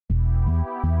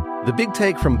The Big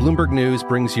Take from Bloomberg News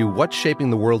brings you what's shaping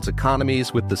the world's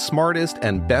economies with the smartest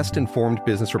and best-informed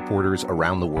business reporters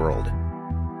around the world.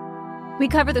 We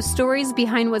cover the stories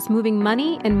behind what's moving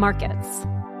money and markets,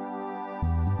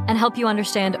 and help you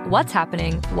understand what's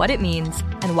happening, what it means,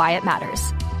 and why it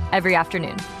matters every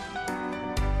afternoon.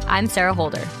 I'm Sarah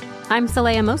Holder. I'm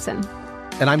Saleha Mohsin.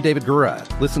 And I'm David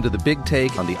Gura. Listen to The Big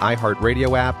Take on the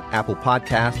iHeartRadio app, Apple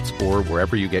Podcasts, or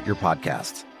wherever you get your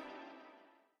podcasts.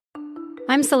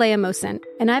 I'm Saleha Mohsin,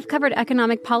 and I've covered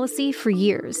economic policy for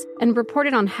years and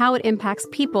reported on how it impacts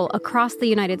people across the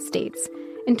United States.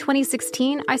 In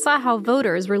 2016, I saw how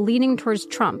voters were leaning towards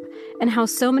Trump and how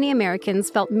so many Americans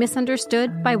felt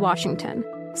misunderstood by Washington.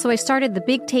 So I started The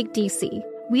Big Take DC.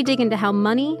 We dig into how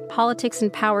money, politics,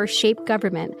 and power shape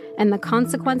government and the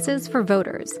consequences for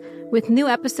voters. With new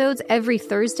episodes every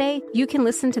Thursday, you can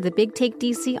listen to The Big Take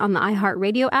DC on the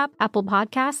iHeartRadio app, Apple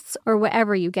Podcasts, or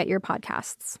wherever you get your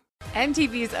podcasts.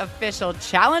 MTV's official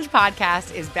Challenge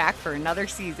podcast is back for another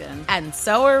season. And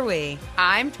so are we.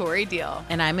 I'm Tori Deal.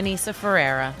 And I'm Anissa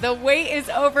Ferreira. The wait is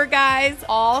over, guys.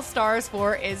 All Stars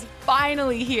 4 is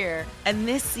finally here. And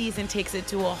this season takes it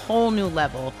to a whole new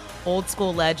level. Old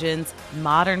school legends,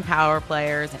 modern power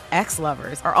players, and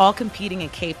ex-lovers are all competing in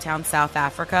Cape Town, South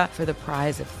Africa for the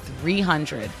prize of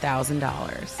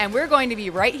 $300,000. And we're going to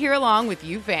be right here along with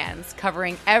you fans,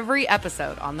 covering every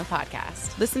episode on the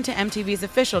podcast. Listen to MTV's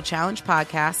official Challenge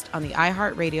podcast on the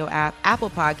iHeartRadio app,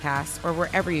 Apple Podcasts, or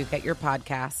wherever you get your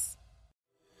podcasts.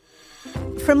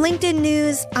 From LinkedIn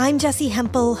News, I'm Jessie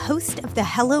Hempel, host of the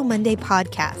Hello Monday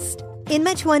podcast. In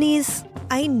my 20s,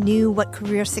 I knew what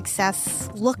career success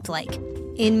looked like.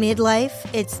 In midlife,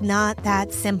 it's not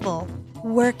that simple.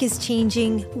 Work is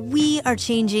changing, we are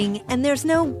changing, and there's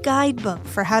no guidebook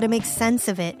for how to make sense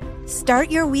of it.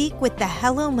 Start your week with the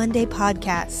Hello Monday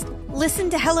podcast. Listen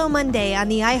to Hello Monday on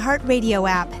the iHeartRadio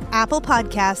app, Apple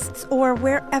Podcasts, or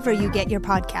wherever you get your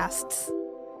podcasts.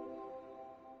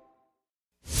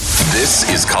 This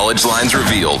is College Lines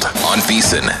Revealed on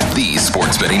VSiN, the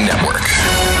Sports Betting Network.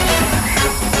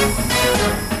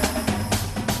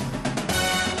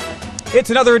 It's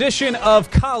another edition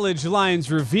of College Lines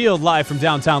Revealed, live from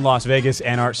downtown Las Vegas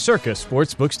and our Circa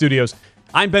Sportsbook studios.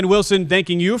 I'm Ben Wilson,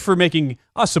 thanking you for making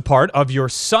us a part of your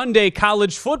Sunday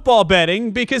college football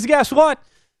betting, because guess what?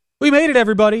 We made it,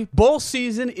 everybody. Bowl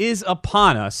season is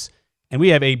upon us, and we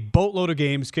have a boatload of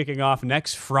games kicking off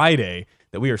next Friday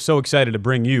that we are so excited to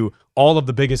bring you all of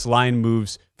the biggest line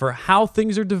moves for how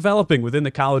things are developing within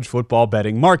the college football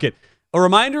betting market. A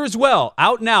reminder as well,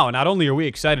 out now, not only are we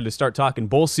excited to start talking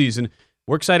bowl season,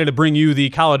 we're excited to bring you the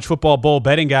College Football Bowl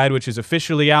Betting Guide, which is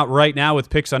officially out right now with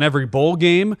picks on every bowl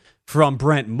game from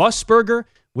Brent Musburger.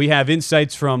 We have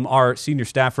insights from our senior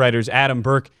staff writers, Adam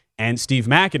Burke and Steve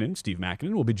Makinen. Steve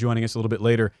Makinen will be joining us a little bit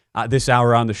later this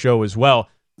hour on the show as well.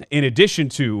 In addition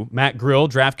to Matt Grill,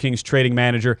 DraftKings trading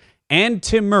manager, and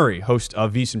Tim Murray, host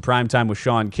of VSiN Primetime with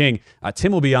Sean King.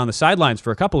 Tim will be on the sidelines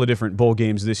for a couple of different bowl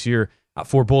games this year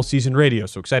for bowl season radio.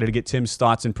 So excited to get Tim's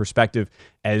thoughts and perspective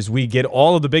as we get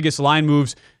all of the biggest line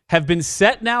moves. Have been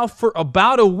set now for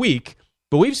about a week,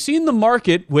 but we've seen the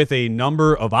market with a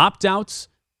number of opt-outs,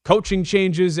 coaching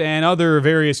changes, and other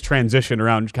various transition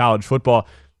around college football.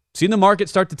 Seen the market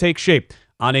start to take shape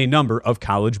on a number of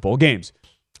college bowl games.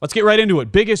 Let's get right into it.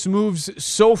 Biggest moves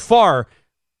so far.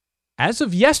 As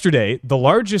of yesterday, the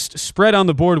largest spread on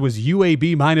the board was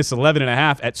UAB minus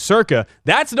 11.5 at Circa.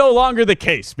 That's no longer the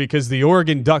case because the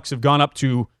Oregon Ducks have gone up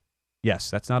to, yes,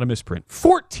 that's not a misprint,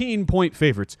 14-point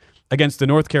favorites against the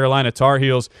North Carolina Tar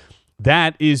Heels.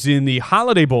 That is in the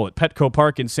Holiday Bowl at Petco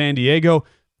Park in San Diego.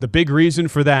 The big reason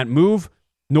for that move,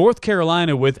 North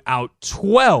Carolina without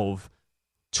 12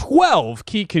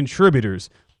 key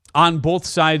contributors on both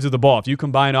sides of the ball. If you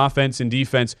combine offense and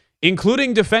defense,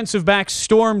 including defensive back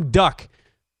Storm Duck.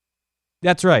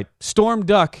 That's right. Storm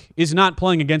Duck is not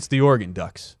playing against the Oregon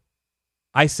Ducks.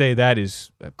 I say that is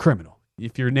criminal.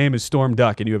 If your name is Storm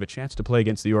Duck and you have a chance to play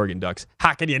against the Oregon Ducks,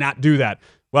 how can you not do that?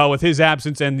 Well, with his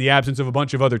absence and the absence of a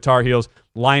bunch of other Tar Heels,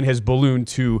 line has ballooned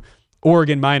to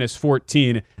Oregon minus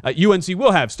 14. UNC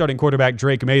will have starting quarterback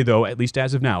Drake May, though, at least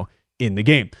as of now, in the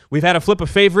game. We've had a flip of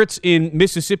favorites in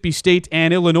Mississippi State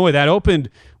and Illinois. That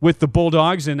opened with the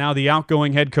Bulldogs, and now the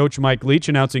outgoing head coach Mike Leach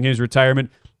announcing his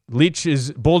retirement. Leach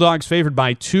is Bulldogs favored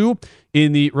by 2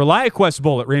 in the ReliaQuest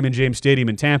Bowl at Raymond James Stadium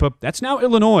in Tampa. That's now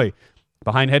Illinois,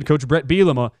 behind head coach Brett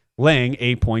Bielema, laying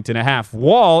 1.5 points.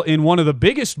 Wall in one of the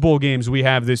biggest bowl games we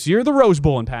have this year, the Rose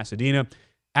Bowl in Pasadena.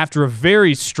 After a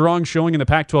very strong showing in the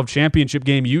Pac-12 championship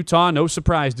game, Utah, no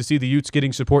surprise to see the Utes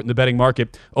getting support in the betting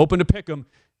market. Open to pick 'em.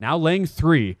 Now laying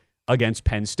 3 against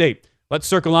Penn State. Let's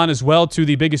circle on as well to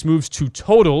the biggest moves to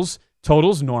totals.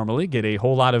 totals normally get a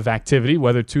whole lot of activity,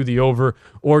 whether to the over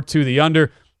or to the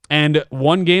under. And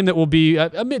one game that will be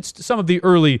amidst some of the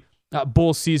early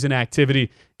bowl season activity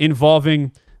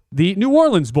involving the New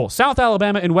Orleans Bowl. South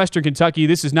Alabama and Western Kentucky.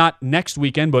 This is not next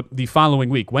weekend, but the following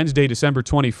week, Wednesday, December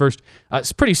 21st.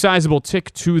 It's a pretty sizable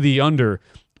tick to the under,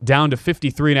 down to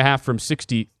 53.5 from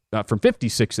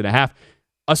 56.5.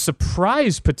 A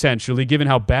surprise, potentially, given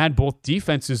how bad both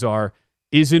defenses are,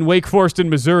 is in Wake Forest and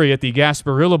Missouri at the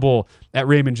Gasparilla Bowl at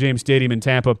Raymond James Stadium in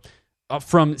Tampa.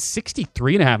 From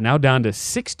 63.5 now down to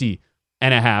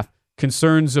 60.5.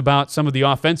 Concerns about some of the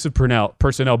offensive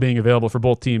personnel being available for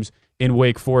both teams in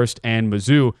Wake Forest and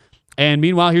Mizzou. And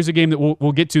meanwhile, here's a game that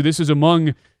we'll get to. This is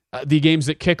among the games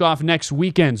that kick off next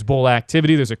weekend's bowl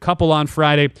activity. There's a couple on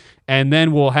Friday, and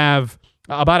then we'll have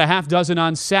about a half dozen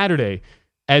on Saturday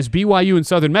as BYU and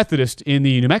Southern Methodist in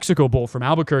the New Mexico Bowl from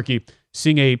Albuquerque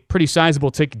seeing a pretty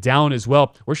sizable tick down as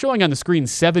well. We're showing on the screen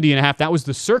 70.5. That was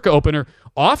the Circa opener.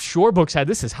 Offshore books had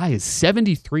this as high as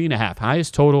 73.5,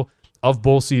 highest total of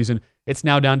bowl season. It's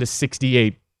now down to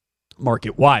 68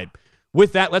 market-wide.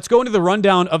 With that, let's go into the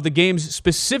rundown of the games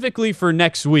specifically for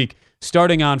next week,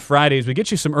 starting on Fridays. We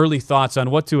get you some early thoughts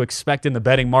on what to expect in the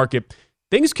betting market.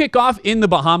 Things kick off in the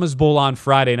Bahamas Bowl on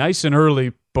Friday, nice and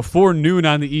early, before noon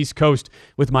on the East Coast,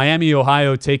 with Miami,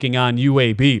 Ohio taking on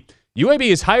UAB. UAB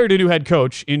has hired a new head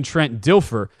coach in Trent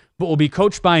Dilfer, but will be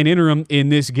coached by an interim in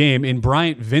this game in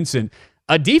Bryant Vincent.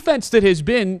 A defense that has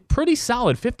been pretty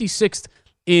solid, 56th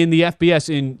in the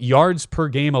FBS in yards per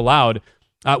game allowed,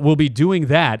 will be doing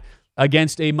that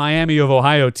against a Miami of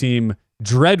Ohio team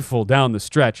dreadful down the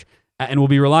stretch, and will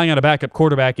be relying on a backup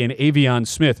quarterback in Avion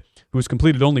Smith, who has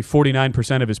completed only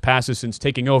 49% of his passes since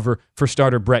taking over for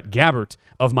starter Brett Gabbert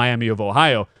of Miami of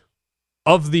Ohio.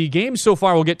 Of the games so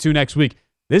far we'll get to next week,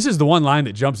 this is the one line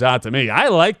that jumps out to me. I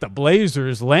like the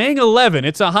Blazers laying 11.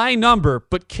 It's a high number,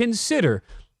 but consider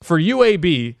for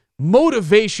UAB,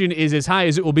 motivation is as high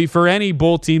as it will be for any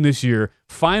bowl team this year.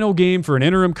 Final game for an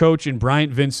interim coach in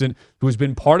Bryant Vincent, who has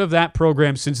been part of that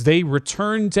program since they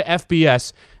returned to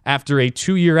FBS after a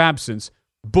 2-year absence,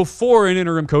 before an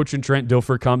interim coach in Trent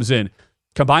Dilfer comes in.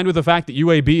 Combined with the fact that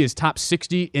UAB is top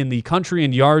 60 in the country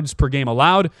in yards per game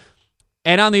allowed.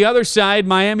 And on the other side,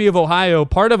 Miami of Ohio,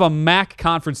 part of a MAC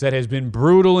conference that has been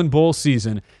brutal in bowl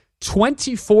season,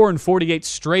 24-48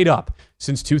 straight up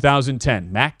since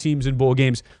 2010. MAC teams in bowl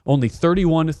games only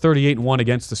 31-38-1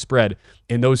 against the spread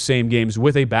in those same games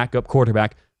with a backup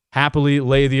quarterback. Happily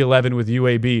lay the 11 with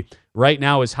UAB. Right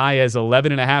now as high as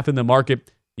 11.5 in the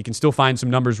market. You can still find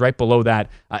some numbers right below that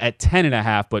at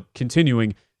 10.5, but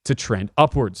continuing to trend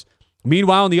upwards.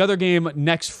 Meanwhile, in the other game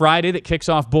next Friday that kicks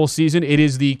off bowl season, it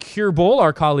is the Cure Bowl.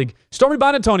 Our colleague Stormy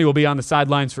Bonantoni will be on the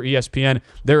sidelines for ESPN.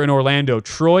 They're in Orlando.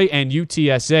 Troy and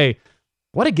UTSA.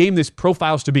 What a game this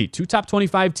profiles to be. 2 top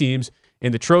 25 teams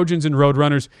in the Trojans and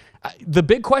Roadrunners. The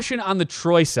big question on the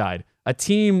Troy side, a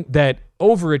team that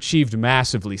overachieved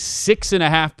massively,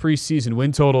 6.5 preseason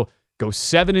win total, go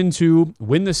 7-2,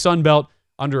 win the Sun Belt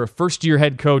under a first-year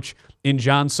head coach in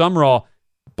John Sumrall,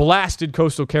 blasted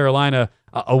Coastal Carolina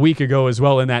a week ago as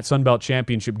well in that Sun Belt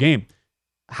championship game.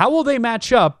 How will they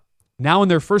match up now in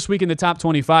their first week in the top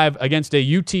 25 against a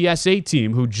UTSA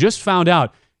team who just found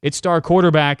out its star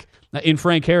quarterback in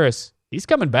Frank Harris? He's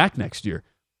coming back next year.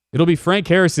 It'll be Frank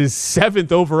Harris's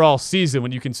 7th overall season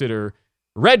when you consider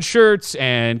red shirts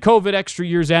and COVID extra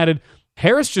years added.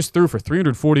 Harris just threw for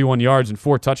 341 yards and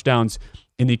 4 touchdowns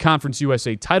in the Conference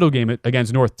USA title game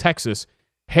against North Texas.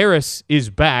 Harris is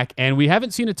back, and we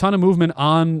haven't seen a ton of movement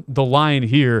on the line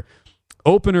here.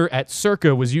 Opener at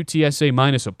Circa was UTSA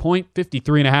minus a point,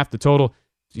 53.5 the total.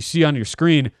 You see on your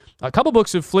screen, a couple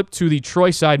books have flipped to the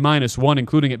Troy side -1,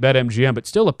 including at BetMGM, but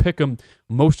still a pick 'em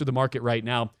most of the market right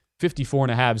now.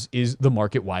 54.5 is the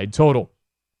market-wide total.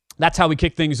 That's how we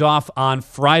kick things off on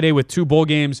Friday with 2 bowl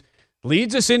games.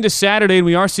 Leads us into Saturday, and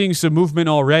we are seeing some movement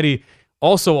already.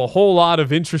 Also, a whole lot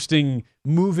of interesting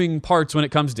moving parts when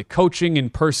it comes to coaching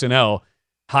and personnel,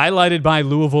 highlighted by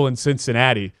Louisville and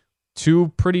Cincinnati.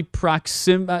 Two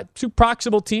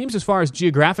proximal teams as far as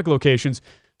geographic locations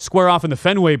square off in the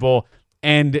Fenway Bowl.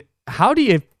 And how do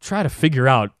you try to figure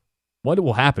out what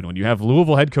will happen when you have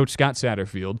Louisville head coach Scott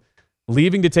Satterfield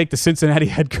leaving to take the Cincinnati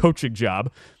head coaching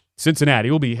job?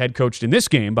 Cincinnati will be head coached in this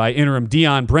game by interim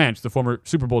Deion Branch, the former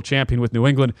Super Bowl champion with New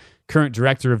England, current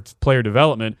director of player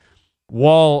development,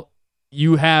 while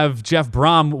you have Jeff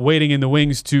Brom waiting in the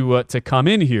wings to come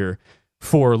in here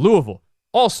for Louisville.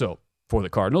 Also, for the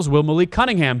Cardinals, will Malik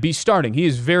Cunningham be starting? He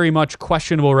is very much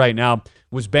questionable right now.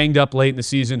 Was banged up late in the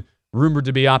season, rumored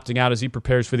to be opting out as he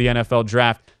prepares for the NFL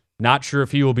draft. Not sure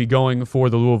if he will be going for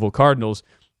the Louisville Cardinals.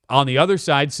 On the other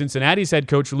side, Cincinnati's head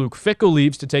coach Luke Fickell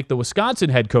leaves to take the Wisconsin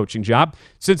head coaching job.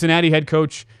 Cincinnati head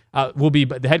coach will be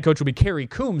Kerry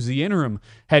Coombs, the interim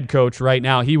head coach right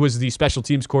now. He was the special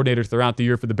teams coordinator throughout the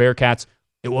year for the Bearcats.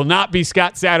 It will not be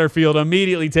Scott Satterfield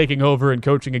immediately taking over and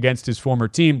coaching against his former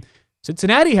team.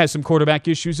 Cincinnati has some quarterback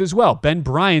issues as well. Ben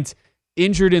Bryant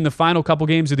injured in the final couple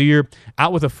games of the year,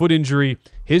 out with a foot injury.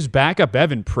 His backup,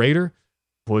 Evan Prater,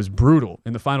 was brutal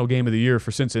in the final game of the year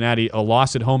for Cincinnati. A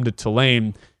loss at home to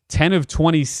Tulane, 10 of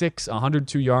 26,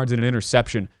 102 yards and an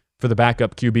interception for the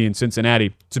backup QB in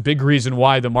Cincinnati. It's a big reason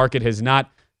why the market has not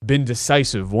been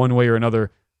decisive one way or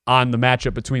another on the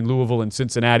matchup between Louisville and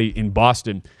Cincinnati in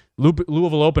Boston.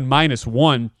 Louisville opened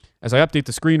 -1. As I update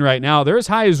the screen right now, they're as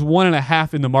high as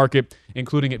 1.5 in the market,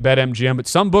 including at BetMGM. But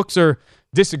some books are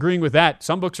disagreeing with that.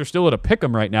 Some books are still at a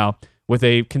pick'em right now with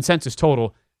a consensus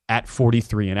total at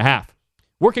 43.5.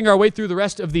 Working our way through the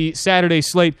rest of the Saturday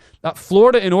slate,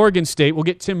 Florida and Oregon State. We'll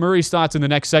get Tim Murray's thoughts in the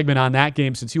next segment on that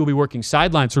game since he will be working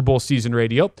sidelines for bowl season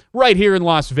radio right here in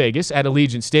Las Vegas at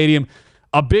Allegiant Stadium.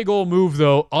 A big old move,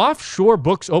 though. Offshore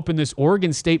books open this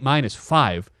Oregon State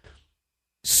 -5.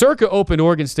 Circa opened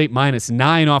Oregon State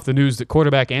 -9 off the news that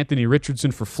quarterback Anthony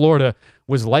Richardson for Florida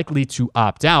was likely to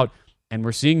opt out. And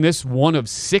we're seeing this one of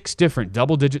 6 different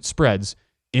double-digit spreads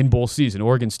in bowl season.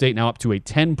 Oregon State now up to a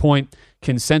 10-point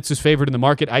consensus favorite in the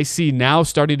market. I see now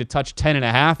starting to touch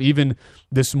 10.5, even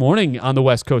this morning on the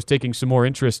West Coast, taking some more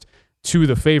interest to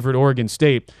the favorite Oregon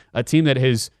State, a team that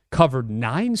has covered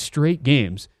 9 straight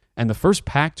games and the first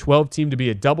Pac-12 team to be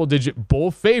a double-digit bowl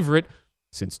favorite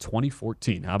since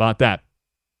 2014. How about that?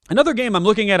 Another game I'm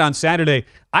looking at on Saturday,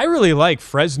 I really like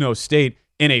Fresno State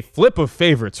in a flip of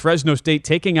favorites. Fresno State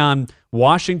taking on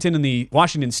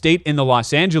Washington State in the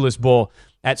Los Angeles Bowl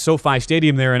at SoFi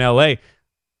Stadium there in L.A.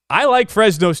 I like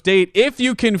Fresno State if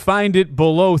you can find it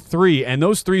below 3, and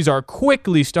those 3s are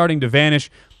quickly starting to vanish.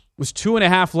 It was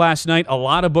 2.5 last night. A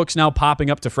lot of books now popping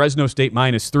up to Fresno State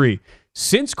 -3.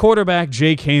 Since quarterback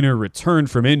Jake Haener returned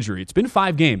from injury, it's been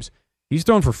 5 games. He's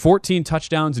thrown for 14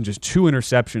 touchdowns and just 2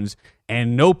 interceptions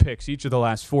and no picks each of the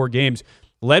last 4 games.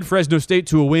 Led Fresno State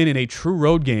to a win in a true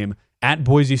road game at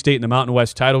Boise State in the Mountain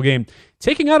West title game,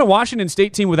 taking out a Washington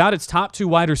State team without its top 2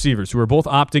 wide receivers, who are both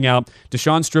opting out,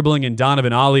 Deshaun Stribling and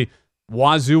Donovan Ollie.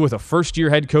 Wazoo with a first-year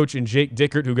head coach in Jake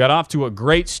Dickert, who got off to a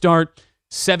great start,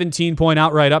 17-point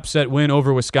outright upset win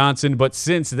over Wisconsin, but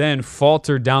since then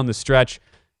faltered down the stretch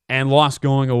and lost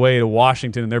going away to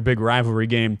Washington in their big rivalry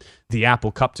game, the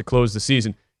Apple Cup, to close the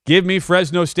season. Give me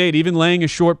Fresno State, even laying a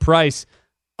short price,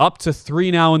 up to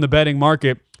 3 now in the betting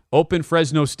market. Open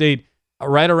Fresno State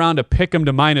right around a pick 'em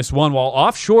to -1, while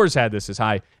offshores had this as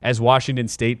high as Washington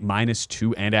State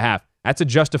 -2.5. That's a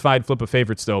justified flip of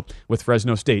favorites, though, with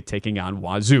Fresno State taking on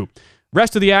Wazoo.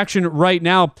 Rest of the action right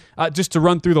now, just to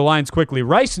run through the lines quickly.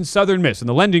 Rice and Southern Miss in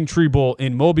the Lending Tree Bowl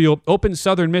in Mobile. Open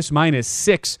Southern Miss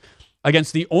 -6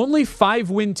 against the only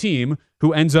 5-win team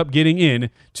who ends up getting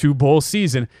in to bowl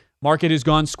season. Market has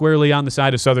gone squarely on the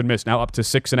side of Southern Miss, now up to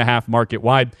 6.5 market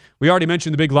wide. We already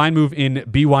mentioned the big line move in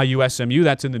BYU SMU.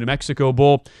 That's in the New Mexico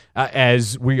Bowl,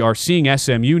 as we are seeing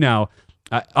SMU now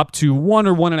up to 1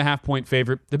 or 1.5 point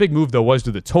favorite. The big move, though, was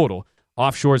to the total.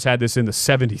 Offshores had this in the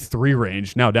 73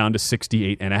 range, now down to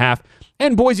 68.5.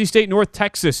 And Boise State, North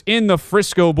Texas in the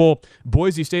Frisco Bowl.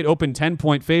 Boise State opened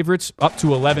 10-point favorites, up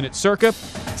to 11 at Circa,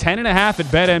 10.5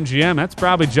 at BetMGM. That's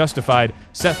probably justified.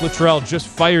 Seth Littrell just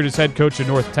fired his head coach in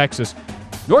North Texas.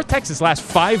 North Texas last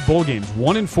 5 bowl games,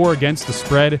 1-4 against the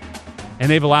spread, and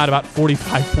they've allowed about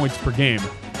 45 points per game.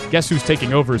 Guess who's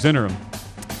taking over as interim?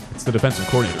 It's the defensive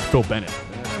coordinator, Phil Bennett.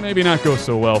 Maybe not go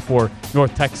so well for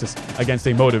North Texas against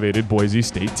a motivated Boise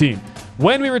State team.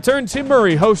 When we return, Tim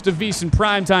Murray, host of VSiN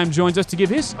Primetime, joins us to give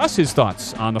his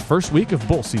thoughts on the first week of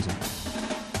bowl season.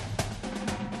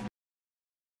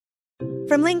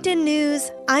 From LinkedIn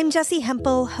News, I'm Jessie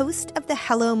Hempel, host of the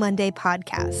Hello Monday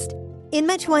podcast. In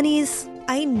my 20s,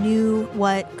 I knew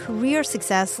what career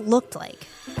success looked like.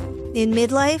 In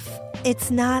midlife,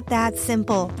 it's not that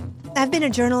simple. I've been a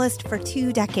journalist for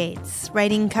 2 decades,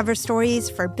 writing cover stories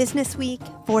for Business Week,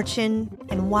 Fortune,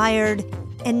 and Wired.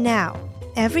 And now,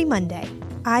 every Monday,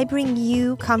 I bring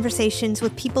you conversations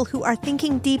with people who are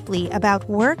thinking deeply about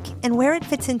work and where it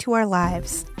fits into our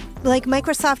lives. Like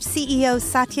Microsoft CEO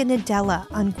Satya Nadella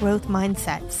on growth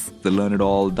mindsets. The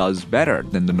learn-it-all does better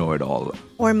than the know-it-all.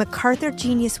 Or MacArthur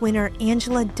Genius winner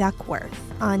Angela Duckworth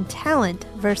on talent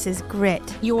versus grit.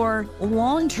 Your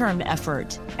long-term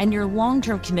effort and your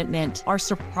long-term commitment are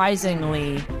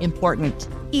surprisingly important.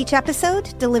 Each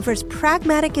episode delivers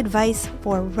pragmatic advice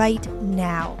for right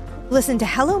now. Listen to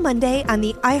Hello Monday on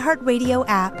the iHeartRadio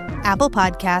app, Apple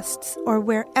Podcasts, or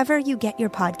wherever you get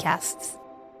your podcasts.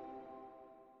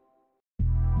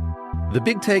 The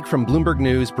Big Take from Bloomberg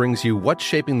News brings you what's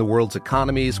shaping the world's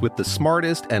economies with the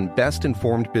smartest and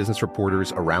best-informed business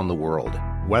reporters around the world.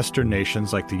 Western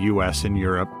nations like the U.S. and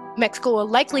Europe. Mexico will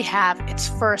likely have its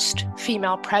first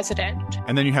female president.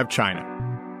 And then you have China.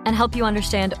 And help you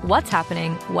understand what's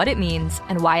happening, what it means,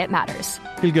 and why it matters.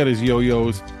 He'll get his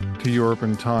yo-yos to Europe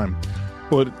in time.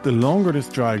 But the longer this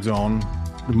drags on,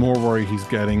 the more worry he's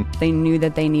getting. They knew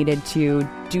that they needed to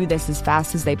do this as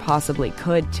fast as they possibly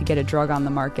could to get a drug on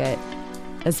the market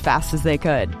as fast as they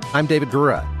could. I'm David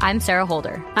Gura. I'm Sarah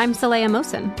Holder. I'm Saleha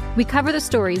Mohsin. We cover the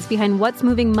stories behind what's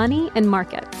moving money and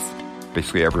markets.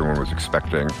 Basically, everyone was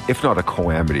expecting, if not a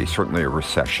calamity, certainly a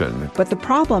recession. But the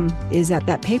problem is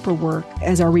that paperwork,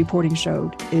 as our reporting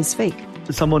showed, is fake.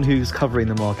 As someone who's covering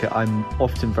the market, I'm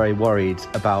often very worried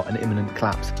about an imminent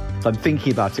collapse. I'm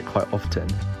thinking about it quite often.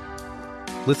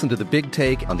 Listen to The Big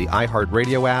Take on the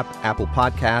iHeartRadio app, Apple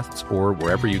Podcasts, or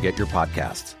wherever you get your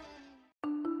podcasts.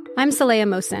 I'm Saleha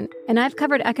Mohsin, and I've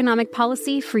covered economic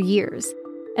policy for years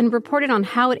and reported on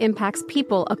how it impacts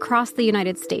people across the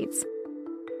United States.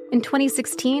 In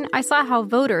 2016, I saw how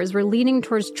voters were leaning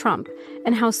towards Trump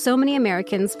and how so many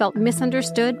Americans felt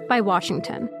misunderstood by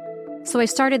Washington. So I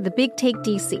started The Big Take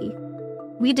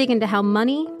DC. We dig into how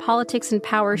money, politics, and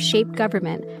power shape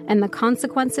government and the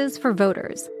consequences for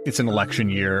voters. It's an election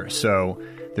year, so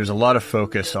there's a lot of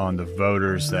focus on the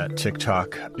voters that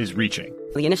TikTok is reaching.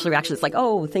 The initial reaction is like,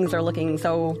 oh, things are looking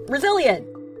so resilient.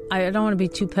 I don't want to be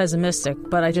too pessimistic,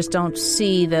 but I just don't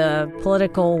see the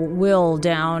political will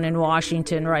down in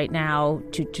Washington right now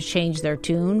to change their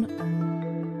tune.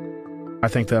 I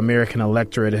think the American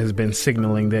electorate has been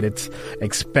signaling that it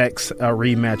expects a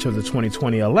rematch of the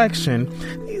 2020 election.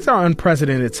 These are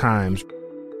unprecedented times.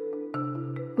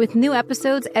 With new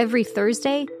episodes every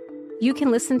Thursday, you can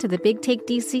listen to The Big Take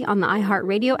DC on the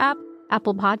iHeartRadio app,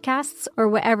 Apple Podcasts, or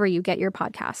wherever you get your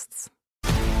podcasts.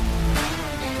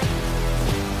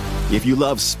 If you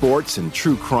love sports and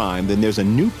true crime, then there's a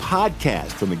new podcast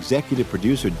from executive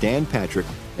producer Dan Patrick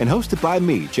and hosted by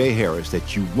me, Jay Harris,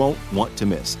 that you won't want to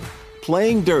miss.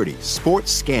 Playing Dirty: Sports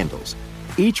Scandals.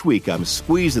 Each week, I'm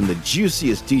squeezing the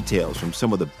juiciest details from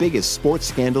some of the biggest sports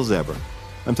scandals ever.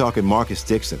 I'm talking Marcus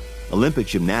Dixon, Olympic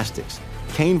gymnastics,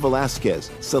 Cain Velasquez,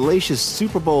 salacious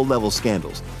Super Bowl-level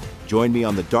scandals. Join me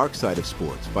on the dark side of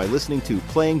sports by listening to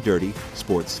Playing Dirty: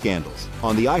 Sports Scandals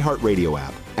on the iHeartRadio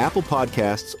app, Apple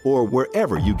Podcasts, or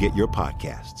wherever you get your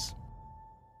podcasts.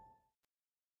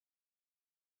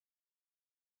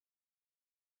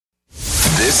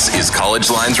 This is College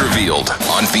Lines Revealed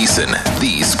on VSiN,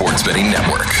 the sports betting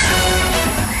network.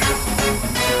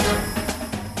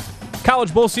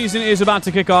 College bowl season is about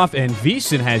to kick off, and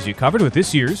VSiN has you covered with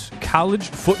this year's College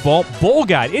Football Bowl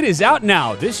Guide. It is out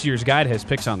now. This year's guide has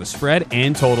picks on the spread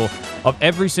and total of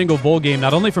every single bowl game,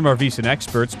 not only from our VSiN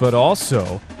experts, but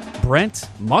also Brent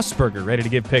Musburger, ready to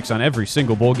give picks on every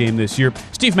single bowl game this year.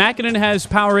 Steve Makinen has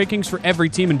power rankings for every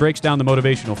team and breaks down the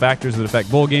motivational factors that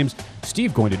affect bowl games.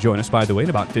 Steve going to join us, by the way,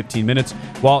 in about 15 minutes.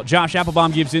 While Josh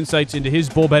Applebaum gives insights into his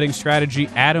bowl betting strategy,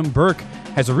 Adam Burke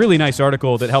has a really nice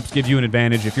article that helps give you an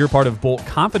advantage if you're part of bowl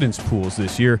confidence pools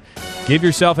this year. Give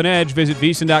yourself an edge. Visit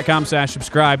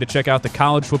VSiN.com/subscribe to check out the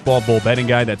College Football Bowl Betting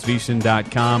Guide. That's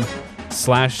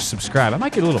VSiN.com/subscribe. I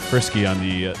might get a little frisky on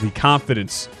the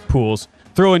confidence pools.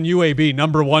 Throw in UAB,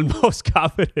 number one most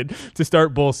confident to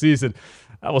start bowl season.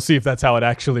 We'll see if that's how it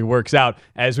actually works out.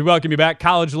 As we welcome you back,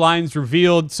 College Lines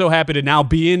Revealed. So happy to now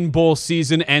be in bowl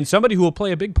season, and somebody who will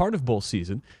play a big part of bowl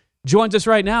season joins us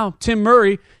right now, Tim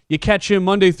Murray. You catch him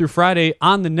Monday through Friday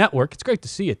on the network. It's great to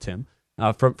see you, Tim,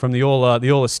 from the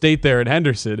old estate there in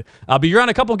Henderson. But you're on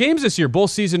a couple games this year, bowl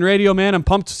season radio, man. I'm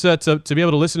pumped to be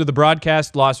able to listen to the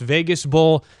broadcast. Las Vegas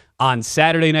Bowl on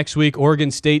Saturday next week.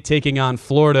 Oregon State taking on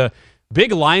Florida.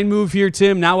 Big line move here,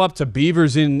 Tim, now up to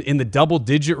Beavers in the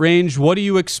double-digit range. What do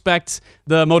you expect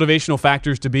the motivational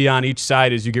factors to be on each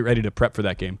side as you get ready to prep for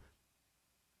that game?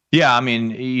 Yeah, I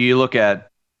mean, you look at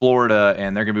Florida,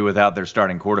 and they're going to be without their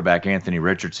starting quarterback, Anthony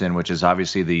Richardson, which is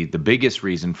obviously the biggest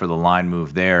reason for the line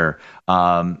move there.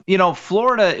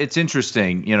 Florida, it's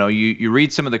interesting. You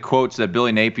read some of the quotes that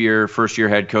Billy Napier, first-year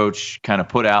head coach, kind of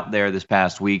put out there this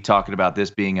past week, talking about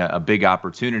this being a big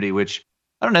opportunity, which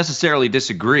I don't necessarily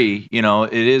disagree.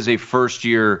 It is a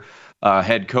first-year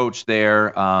head coach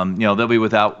there. They'll be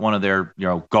without one of their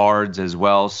guards as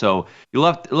well. So you'll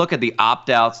have to look at the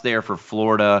opt-outs there for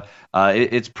Florida.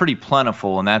 It's pretty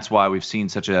plentiful, and that's why we've seen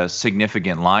such a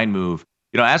significant line move.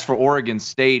 As for Oregon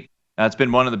State, it's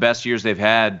been one of the best years they've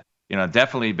had.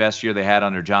 Definitely best year they had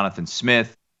under Jonathan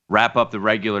Smith. Wrap up the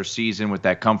regular season with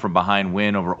that come-from-behind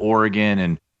win over Oregon,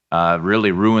 and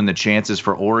really ruined the chances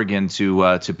for Oregon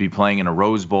to be playing in a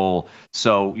Rose Bowl.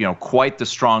 So, quite the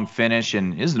strong finish.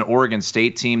 And this is an Oregon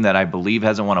State team that I believe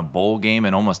hasn't won a bowl game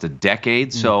in almost a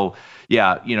decade. So,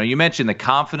 yeah, you mentioned the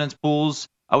confidence pools.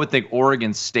 I would think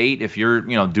Oregon State, if you're,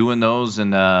 doing those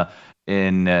in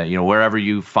wherever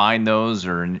you find those,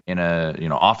 or in a,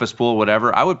 office pool,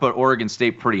 whatever, I would put Oregon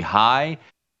State pretty high.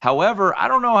 However, I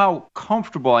don't know how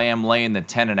comfortable I am laying the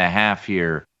 10.5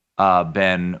 here,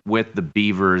 Ben, with the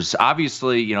Beavers.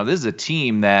 Obviously, this is a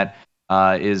team that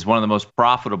is one of the most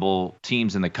profitable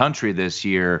teams in the country this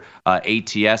year,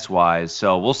 ATS-wise.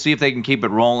 So we'll see if they can keep it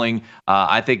rolling.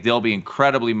 I think they'll be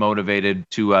incredibly motivated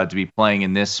to be playing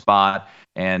in this spot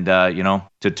and,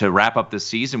 to wrap up the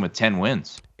season with 10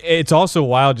 wins. It's also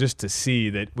wild just to see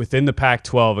that within the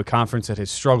Pac-12, a conference that has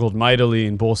struggled mightily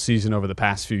in bowl season over the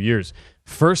past few years,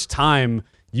 first time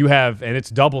you have, and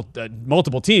it's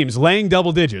multiple teams laying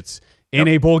double digits in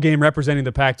a bowl game representing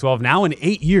the Pac-12 now in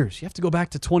 8 years. You have to go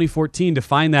back to 2014 to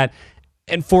find that.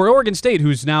 And for Oregon State,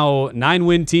 who's now a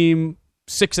 9-win team,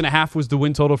 6.5 was the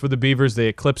win total for the Beavers. They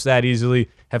eclipsed that easily,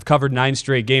 have covered 9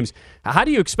 straight games. How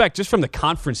do you expect, just from the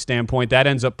conference standpoint, that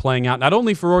ends up playing out, not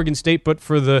only for Oregon State, but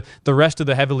for the rest of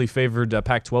the heavily favored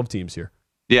Pac-12 teams here?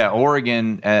 Yeah,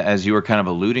 Oregon, as you were kind of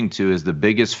alluding to, is the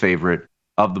biggest favorite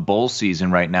of the bowl season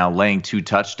right now, laying 2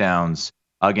 touchdowns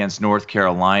against North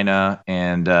Carolina,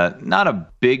 and not a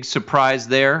big surprise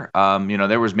there.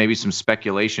 There was maybe some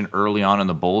speculation early on in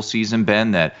the bowl season,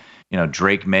 Ben, that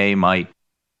Drake May might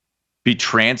be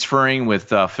transferring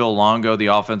with Phil Longo, the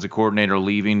offensive coordinator,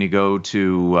 leaving to go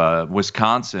to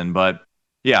Wisconsin. But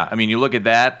yeah, you look at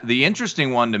that. The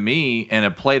interesting one to me, and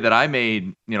a play that I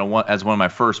made, as one of my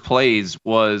first plays,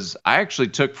 was I actually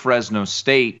took Fresno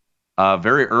State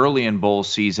very early in bowl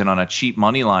season on a cheap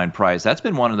money line price. That's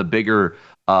been one of the bigger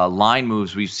line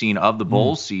moves we've seen of the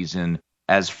bowl season,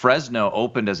 as Fresno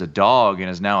opened as a dog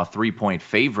and is now a 3-point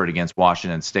favorite against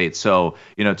Washington State. So,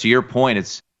 to your point,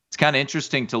 it's kind of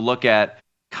interesting to look at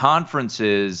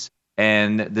conferences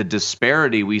and the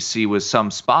disparity we see with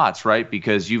some spots, right?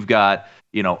 Because you've got,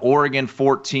 Oregon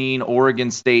 14,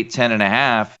 Oregon State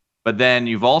 10.5, but then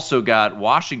you've also got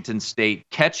Washington State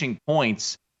catching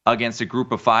points against a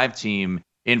group of 5 team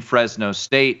in Fresno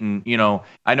State. And,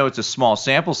 I know it's a small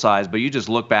sample size, but you just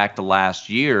look back to last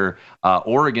year,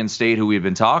 Oregon State, who we've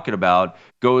been talking about,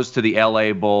 goes to the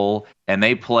LA Bowl and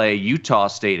they play Utah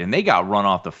State, and they got run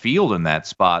off the field in that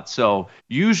spot. So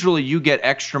usually you get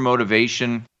extra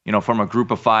motivation, from a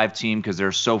group of 5 team, because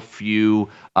there's so few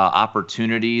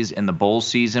opportunities in the bowl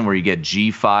season where you get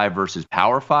G5 versus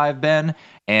Power 5, Ben.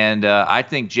 And I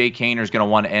think Jake Haener is going to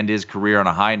want to end his career on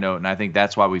a high note, and I think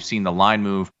that's why we've seen the line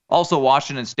move. Also,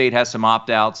 Washington State has some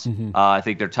opt-outs. I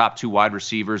think their top 2 wide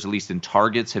receivers, at least in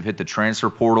targets, have hit the transfer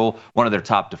portal. One of their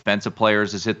top defensive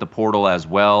players has hit the portal as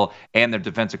well, and their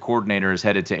defensive coordinator is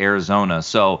headed to Arizona.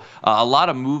 So a lot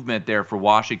of movement there for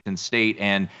Washington State.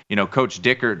 And, Coach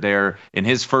Dickert there, in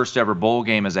his first ever bowl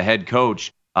game as a head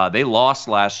coach, they lost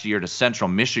last year to Central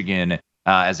Michigan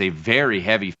as a very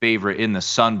heavy favorite in the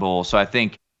Sun Bowl. So I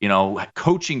think,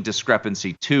 coaching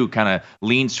discrepancy too kind of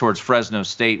leans towards Fresno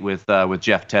State with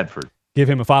Jeff Tedford. Give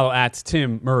him a follow at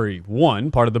Tim Murray 1,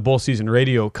 part of the bowl season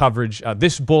radio coverage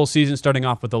this bowl season, starting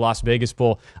off with the Las Vegas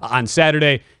Bowl on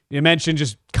Saturday. You mentioned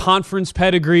just conference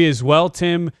pedigree as well,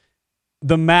 Tim.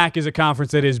 The MAC is a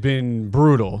conference that has been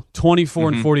brutal.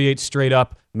 24-48 straight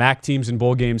up MAC teams in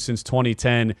bowl games since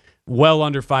 2010, well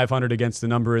under 500 against the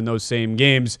number in those same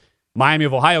games. Miami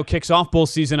of Ohio kicks off bowl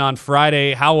season on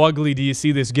Friday. How ugly do you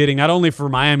see this getting, not only for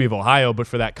Miami of Ohio, but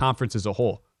for that conference as a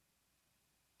whole?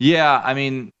 Yeah,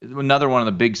 another one of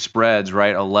the big spreads,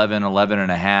 right?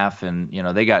 11.5.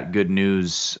 And, they got good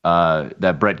news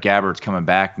that Brett Gabbert's coming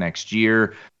back next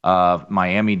year.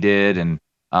 Miami did. And,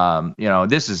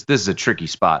 this is a tricky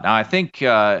spot. Now, I think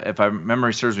if my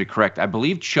memory serves me correct, I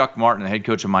believe Chuck Martin, the head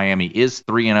coach of Miami, is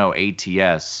 3-0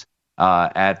 ATS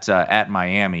at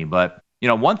Miami. But,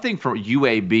 one thing for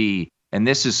UAB, and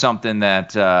this is something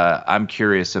that I'm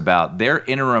curious about, their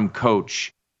interim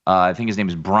coach, I think his name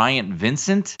is Bryant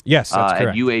Vincent. Yes, that's correct.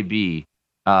 At UAB.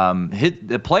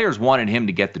 The players wanted him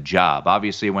to get the job.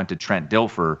 Obviously, it went to Trent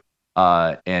Dilfer,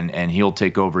 and he'll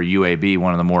take over UAB,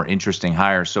 one of the more interesting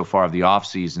hires so far of the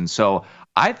offseason. So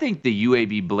I think the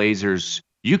UAB Blazers,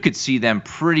 you could see them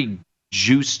pretty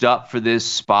juiced up for this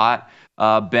spot.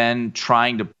 Ben,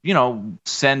 trying to,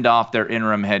 send off their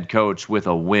interim head coach with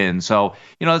a win. So,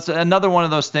 it's another one of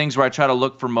those things where I try to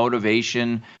look for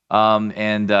motivation.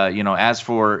 As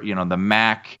for, the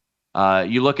MAC,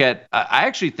 you look at, I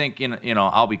actually think,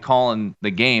 I'll be calling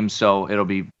the game, so it'll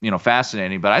be,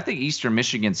 fascinating. But I think Eastern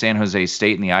Michigan, San Jose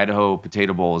State, and the Idaho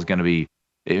Potato Bowl is going to be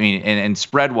I mean, and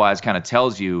spread-wise kind of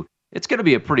tells you it's going to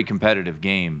be a pretty competitive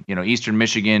game. Eastern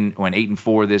Michigan went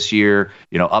 8-4 this year,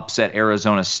 upset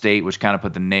Arizona State, which kind of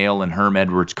put the nail in Herm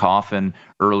Edwards' coffin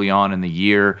early on in the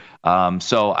year.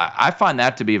 So I find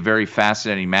that to be a very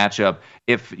fascinating matchup.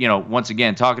 If, once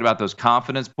again, talking about those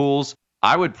confidence pools,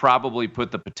 I would probably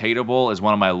put the Potato Bowl as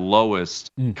one of my lowest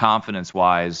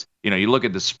confidence-wise. You look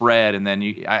at the spread, and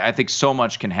then I think so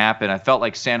much can happen. I felt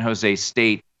like San Jose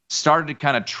State started to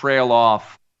kind of trail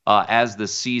off as the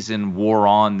season wore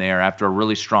on there after a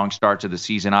really strong start to the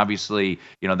season. Obviously,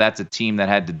 that's a team that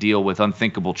had to deal with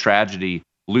unthinkable tragedy,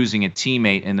 losing a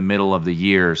teammate in the middle of the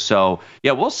year. So,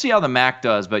 yeah, we'll see how the MAC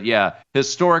does. But, yeah,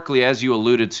 historically, as you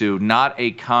alluded to, not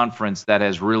a conference that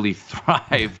has really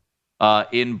thrived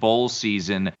in bowl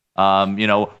season.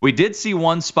 We did see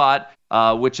one spot,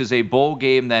 which is a bowl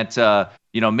game that,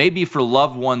 maybe for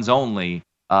loved ones only,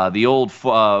 the old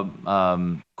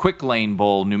Quick Lane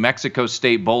Bowl, New Mexico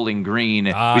State Bowling Green.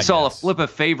 We saw a flip of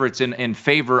favorites in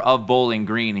favor of Bowling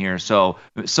Green here. So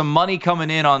some money coming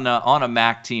in on a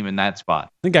MAC team in that spot.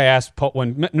 I think I asked Paul,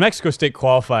 when New Mexico State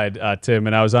qualified, Tim,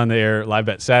 and I was on the air live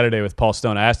bet Saturday with Paul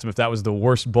Stone. I asked him if that was the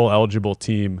worst bowl-eligible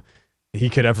team he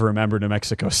could ever remember New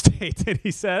Mexico State. And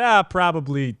he said,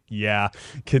 probably, yeah,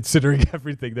 considering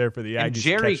everything there for the Aggies. And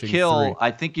Jerry Kill,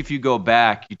 I think if you go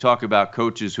back, you talk about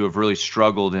coaches who have really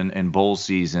struggled in bowl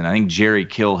season. I think Jerry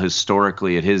Kill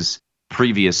historically at his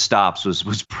previous stops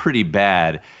was pretty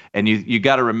bad. And you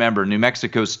got to remember, New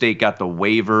Mexico State got the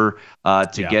waiver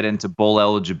to get into bowl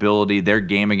eligibility. Their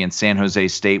game against San Jose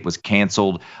State was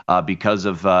canceled because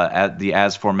of the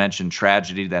as aforementioned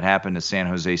tragedy that happened to San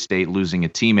Jose State losing a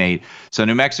teammate. So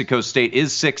New Mexico State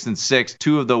is 6-6.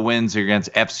 2 of the wins are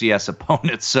against FCS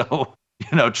opponents. So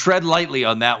tread lightly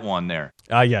on that one there.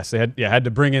 Yes, they had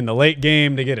to bring in the late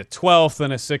game to get a 12th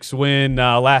and a 6th win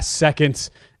last second.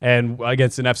 And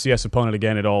against an FCS opponent,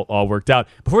 again, it all worked out.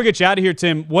 Before we get you out of here,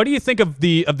 Tim, what do you think of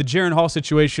the Jaren Hall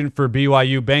situation for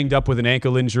BYU, banged up with an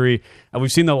ankle injury?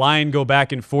 We've seen the line go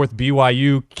back and forth,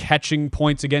 BYU catching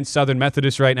points against Southern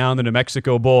Methodist right now in the New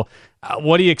Mexico Bowl.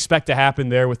 What do you expect to happen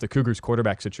there with the Cougars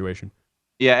quarterback situation?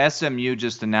 Yeah, SMU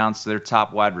just announced their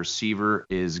top wide receiver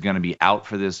is going to be out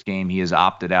for this game. He has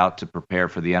opted out to prepare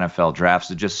for the NFL draft,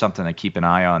 so just something to keep an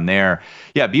eye on there.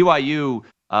 Yeah, BYU,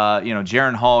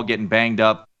 Jaren Hall getting banged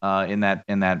up in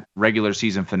that regular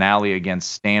season finale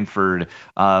against Stanford.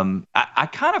 I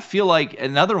kind of feel like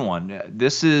another one.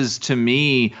 This is, to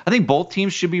me, I think both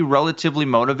teams should be relatively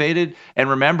motivated. And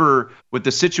remember, with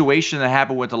the situation that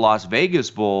happened with the Las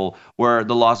Vegas Bowl, where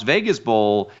the Las Vegas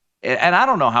Bowl, and I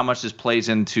don't know how much this plays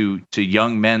into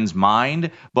young men's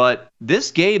mind, but this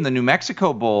game, the New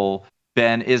Mexico Bowl,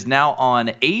 Ben, is now on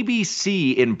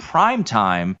ABC in prime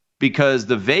time because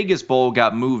the Vegas Bowl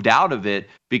got moved out of it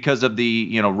because of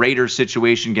the Raiders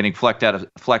situation getting flexed out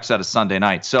of Sunday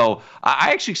night. So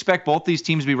I actually expect both these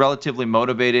teams to be relatively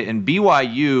motivated. And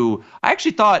BYU, I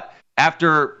actually thought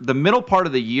after the middle part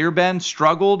of the year, Ben,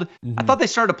 struggled. I thought they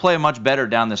started to play much better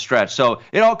down the stretch. So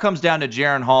it all comes down to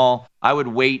Jaren Hall. I would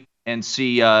wait and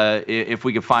see if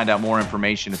we can find out more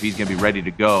information, if he's going to be ready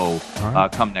to go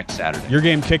come next Saturday. Your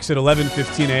game kicks at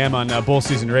 11:15 a.m. on Bowl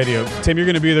Season Radio. Tim, you're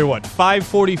going to be there,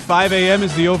 5:45 a.m.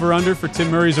 is the over-under for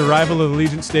Tim Murray's arrival at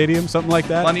Allegiant Stadium, something like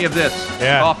that? Plenty of this.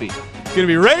 Yeah. Coffee. Going to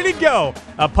be ready to go.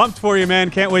 Pumped for you,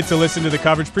 man. Can't wait to listen to the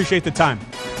coverage. Appreciate the time.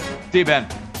 See you, Ben.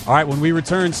 All right, when we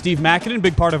return, Steve Mackinnon,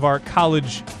 big part of our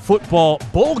college football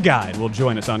bowl guide, will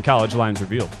join us on College Lines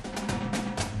Revealed.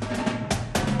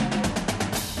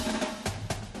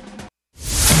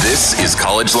 This is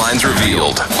College Lines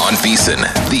Revealed on VSiN,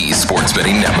 the Sports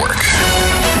Betting Network.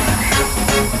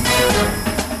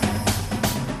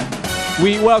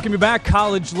 We welcome you back.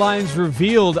 College Lines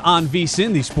Revealed on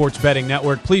VSiN, the Sports Betting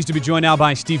Network. Pleased to be joined now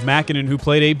by Steve Mackinnon, who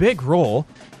played a big role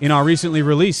in our recently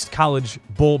released College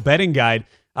Bowl Betting Guide.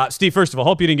 Steve, first of all,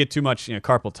 hope you didn't get too much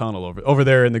carpal tunnel over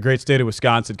there in the great state of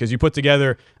Wisconsin, because you put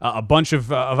together a bunch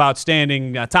of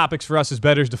outstanding topics for us as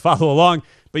bettors to follow along.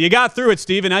 But you got through it,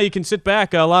 Steve, and now you can sit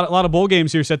back. A lot of bowl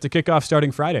games here set to kick off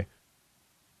starting Friday.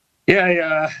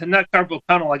 Yeah, not carpal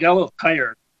tunnel. I got a little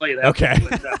tired to play that. Okay.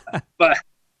 But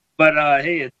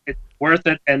hey, it's worth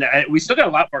it, and we still got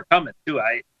a lot more coming too.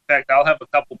 In fact, I'll have a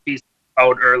couple pieces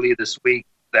out early this week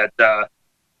that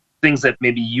things that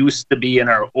maybe used to be in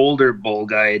our older bowl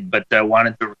guide, but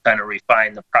wanted to kind of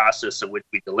refine the process of which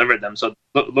we delivered them. So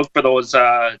look for those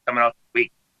coming out this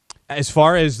week. As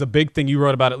far as the big thing you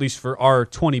wrote about, at least for our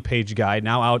 20-page guide,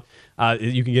 now out,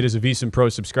 you can get as a VSiN Pro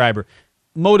subscriber.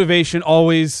 motivation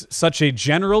always such a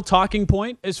general talking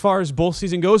point as far as bowl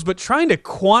season goes, but trying to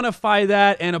quantify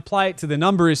that and apply it to the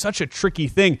number is such a tricky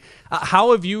thing.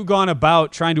 How have you gone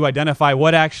about trying to identify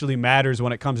what actually matters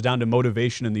when it comes down to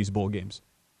motivation in these bowl games?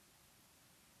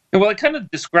 Well, I kind of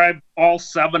described all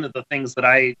 7 of the things that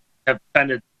I have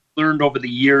kind of learned over the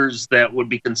years that would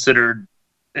be considered,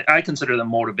 I consider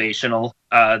them motivational.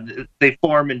 They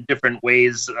form in different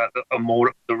ways.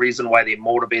 The reason why they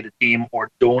motivate a team or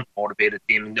don't motivate a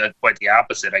team, quite the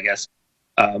opposite, I guess.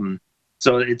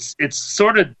 So it's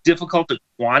sort of difficult to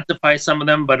quantify some of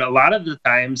them, but a lot of the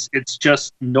times it's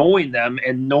just knowing them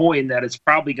and knowing that it's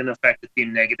probably going to affect the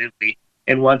team negatively.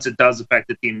 And once it does affect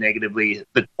the team negatively,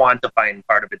 the quantifying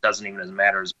part of it doesn't even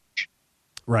matter as much.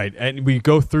 Right, and we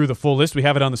go through the full list. We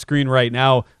have it on the screen right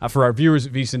now for our viewers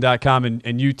at VSiN.com and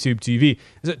YouTube TV.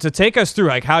 To take us through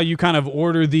like how you kind of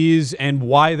order these and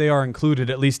why they are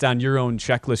included, at least on your own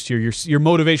checklist here, your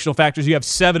motivational factors. You have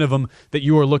 7 of them that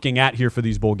you are looking at here for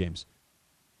these bowl games.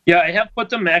 Yeah, I have put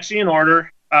them actually in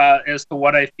order as to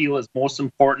what I feel is most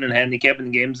important in handicapping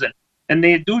the games. And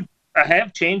they do. I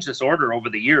have changed this order over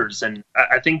the years, and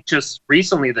I think just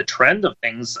recently the trend of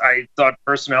things, I thought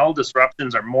personnel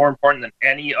disruptions are more important than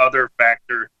any other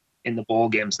factor in the bowl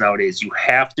games nowadays. You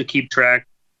have to keep track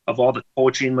of all the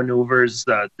coaching maneuvers.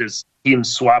 There's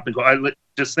teams swapping. I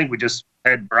just think we just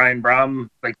had Brian Brohm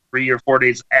like 3 or 4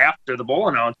 days after the bowl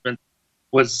announcement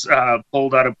was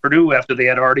pulled out of Purdue after they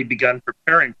had already begun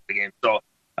preparing for the game. So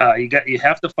you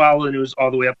have to follow the news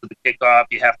all the way up to the kickoff.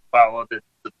 You have to follow the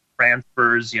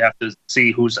transfers. You have to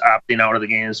see who's opting out of the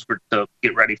games to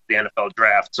get ready for the NFL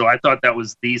draft. So I thought that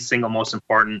was the single most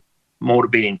important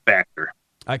motivating factor.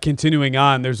 Continuing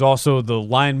on, there's also the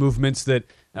line movements that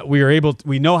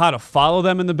we know how to follow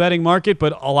them in the betting market,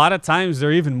 but a lot of times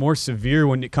they're even more severe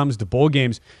when it comes to bowl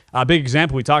games. A big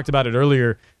example, we talked about it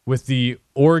earlier with the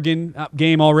Oregon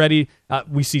game already.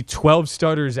 We see 12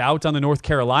 starters out on the North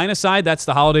Carolina side. That's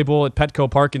the Holiday Bowl at Petco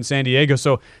Park in San Diego.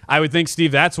 So I would think,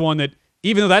 Steve, that's one that,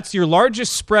 even though that's your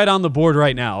largest spread on the board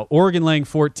right now, Oregon laying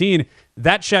 14,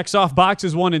 that checks off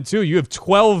boxes 1 and 2. You have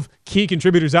 12 key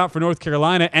contributors out for North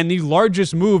Carolina, and the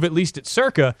largest move, at least at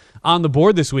Circa, on the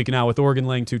board this week now with Oregon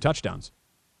laying 2 touchdowns.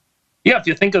 Yeah, if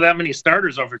you think of that many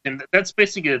starters over him, that's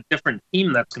basically a different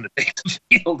team that's going to take the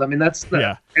field. I mean,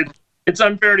 it's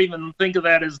unfair to even think of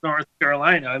that as North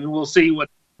Carolina. I mean, we'll see what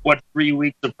 3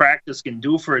 weeks of practice can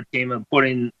do for a team of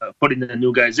putting the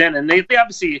new guys in, and they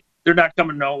obviously. They're not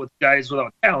coming out with guys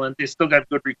without talent. They still got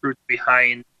good recruits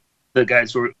behind the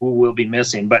guys who will be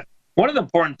missing. But one of the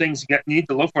important things you need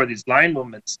to look for these line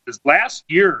movements is last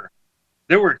year,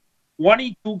 there were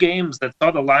 22 games that saw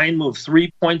the line move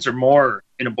 3 points or more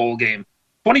in a bowl game.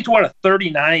 22 out of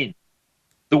 39.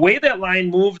 The way that line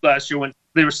moved last year, when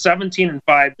they were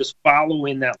 17-5 just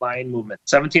following that line movement,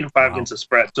 17-5 against the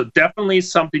spread. So definitely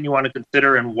something you want to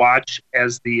consider and watch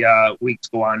as the weeks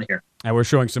go on here. And we're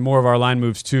showing some more of our line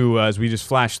moves, too, as we just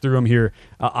flash through them here.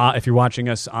 If you're watching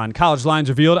us on College Lines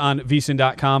Revealed on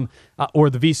VSiN.com or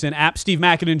the VSiN app. Steve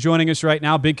Makinen joining us right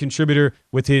now, big contributor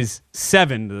with his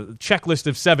the checklist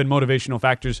of 7 motivational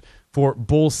factors for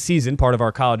bowl season, part of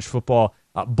our college football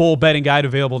bowl betting guide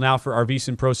available now for our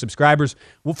VSiN Pro subscribers.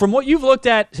 Well, from what you've looked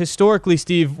at historically,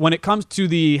 Steve, when it comes to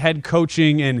the head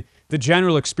coaching and the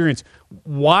general experience,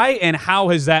 why and how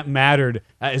has that mattered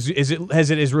as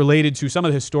it is related to some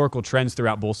of the historical trends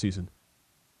throughout bowl season?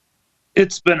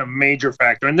 It's been a major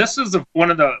factor, and this is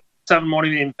one of the 7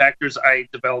 motivating factors I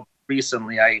developed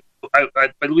recently. I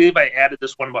believe I added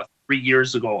this one about 3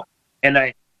 years ago, and I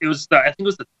think it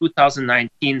was the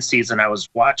 2019 season. I was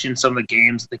watching some of the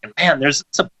games thinking, man, it's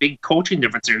a big coaching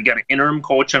difference here. You got an interim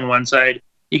coach on one side,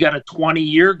 you got a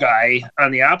 20-year guy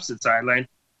on the opposite sideline,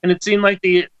 and it seemed like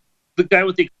the guy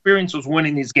with the experience was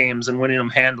winning these games and winning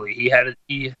them handily. He had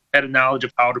a knowledge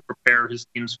of how to prepare his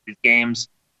teams for these games.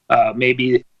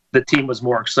 Maybe the team was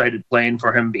more excited playing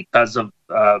for him because of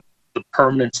the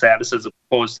permanent status as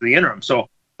opposed to the interim. So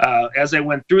as I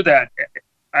went through that,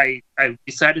 I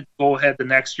decided to go ahead the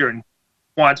next year and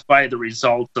quantify the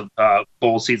results of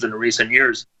bowl season in recent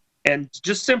years. And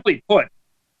just simply put,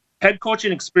 head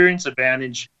coaching experience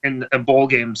advantage in bowl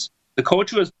games. The coach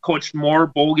who has coached more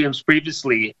bowl games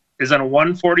previously is on a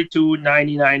 142,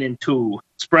 99, and 2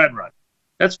 spread run.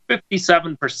 That's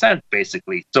 57%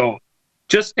 basically. So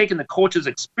just taking the coach's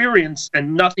experience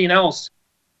and nothing else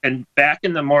and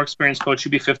backing the more experienced coach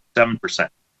should be 57%. I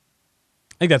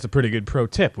think that's a pretty good pro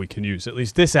tip we can use, at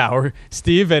least this hour,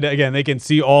 Steve. And again, they can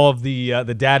see all of the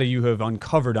data you have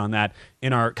uncovered on that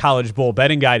in our College Bowl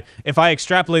betting guide. If I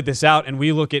extrapolate this out and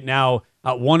we look at now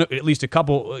at least a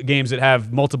couple games that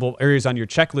have multiple areas on your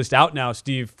checklist out now,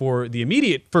 Steve, for the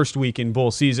immediate first week in bowl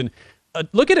season,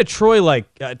 look at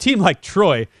a team like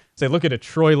Troy. Say, look at a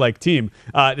Troy-like team.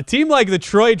 A team like the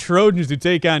Troy Trojans who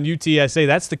take on UTSA.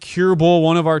 That's the Cure Bowl,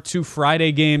 one of our 2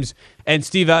 Friday games. And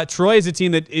Steve, Troy is a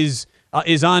team that is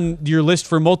on your list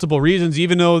for multiple reasons,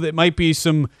 even though there might be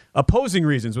some opposing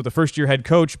reasons with the first-year head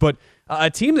coach. But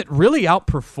a team that really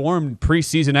outperformed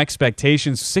preseason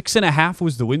expectations. 6.5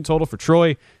 was the win total for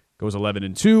Troy. Goes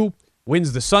 11-2.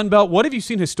 Wins the Sun Belt. What have you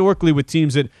seen historically with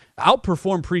teams that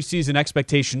outperform preseason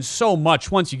expectations so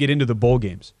much once you get into the bowl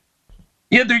games?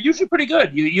 Yeah, they're usually pretty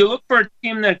good. You look for a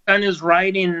team that kind of is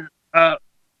riding the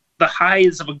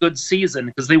highs of a good season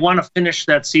because they want to finish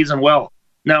that season well.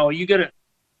 Now, you get it.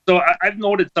 So I've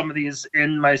noted some of these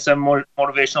in my 7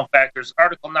 motivational factors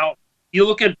article. Now, you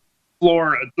look at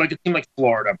Florida, like a team like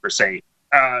Florida, per se.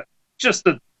 Just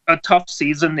a tough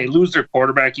season. They lose their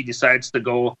quarterback. He decides to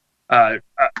go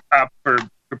up for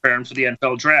preparing for the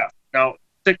NFL draft. Now,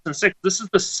 6-6. This is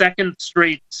the second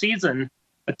straight season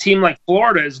a team like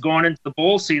Florida is going into the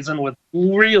bowl season with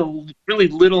really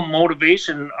little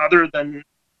motivation other than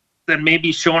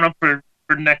maybe showing up for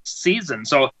next season.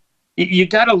 So you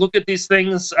got to look at these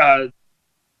things. That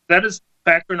is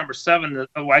factor number 7.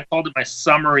 I called it my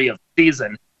summary of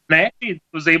season. And I actually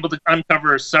was able to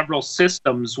uncover several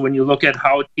systems when you look at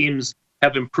how teams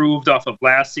have improved off of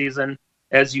last season.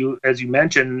 As you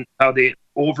mentioned, how they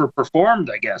overperformed,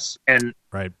 I guess. And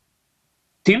right.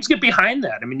 Teams get behind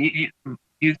that. I mean,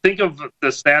 you think of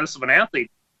the status of an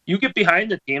athlete, you get behind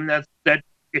the team that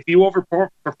if you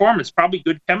overperform, it's probably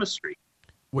good chemistry.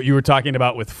 What you were talking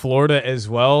about with Florida as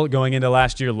well, going into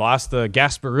last year, lost the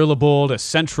Gasparilla Bowl to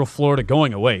Central Florida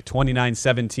going away,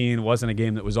 29-17. Wasn't a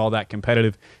game that was all that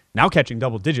competitive. Now catching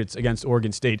double digits against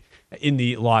Oregon State in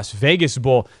the Las Vegas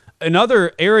Bowl.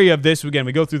 Another area of this, again,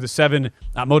 we go through the 7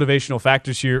 motivational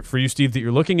factors here for you, Steve, that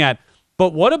you're looking at.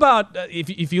 But what about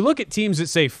if you look at teams that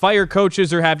say fire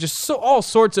coaches or have just all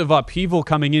sorts of upheaval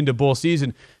coming into bowl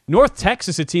season? North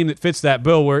Texas, a team that fits that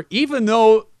bill, where even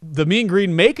though the Mean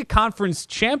Green make a conference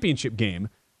championship game,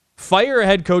 fire a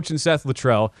head coach in Seth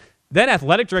Luttrell, then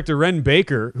athletic director Ren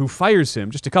Baker, who fires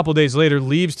him just a couple days later,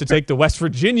 leaves to take the West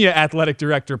Virginia athletic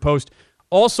director post.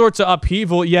 All sorts of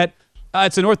upheaval, yet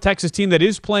it's a North Texas team that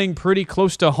is playing pretty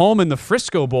close to home in the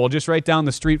Frisco Bowl, just right down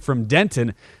the street from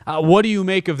Denton. What do you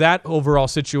make of that overall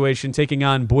situation, taking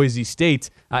on Boise State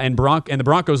and the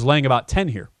Broncos laying about 10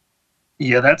 here?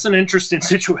 Yeah, that's an interesting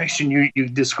situation. You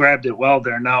described it well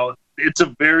there. Now, it's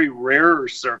a very rare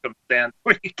circumstance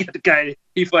where you get a guy,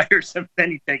 he fires him,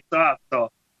 then he takes off. So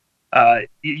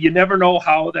you never know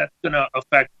how that's going to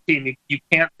affect the team. You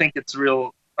can't think it's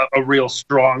a real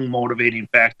strong motivating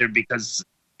factor because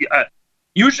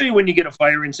usually when you get a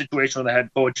firing situation with a head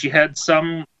coach, you had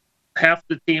half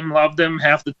the team loved him,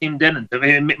 half the team didn't.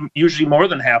 I mean, usually more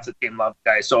than half the team loved the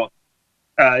guy. So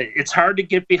it's hard to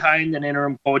get behind an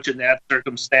interim coach in that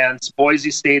circumstance.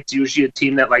 Boise State's usually a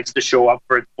team that likes to show up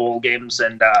for its bowl games,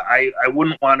 and I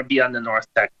wouldn't want to be on the North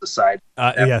Texas side.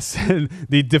 Yes,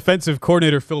 the defensive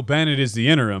coordinator, Phil Bennett, is the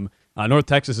interim. North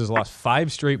Texas has lost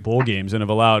 5 straight bowl games and have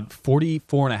allowed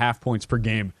 44.5 points per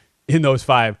game in those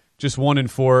 5. Just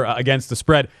 1-4 against the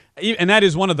spread. And that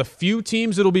is one of the few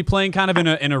teams that will be playing kind of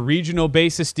in a regional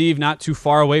basis, Steve, not too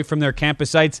far away from their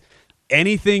campus sites.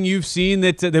 Anything you've seen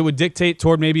that would dictate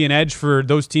toward maybe an edge for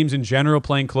those teams in general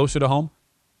playing closer to home?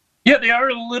 Yeah, they are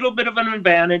a little bit of an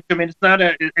advantage. I mean, it's not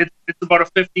it's about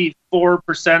a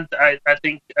 54%, I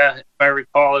think, if I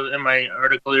recall in my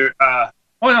article here.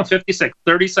 56,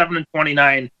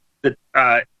 37-29, the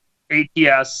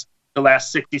ATS, the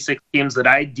last 66 teams that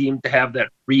I deem to have that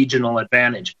regional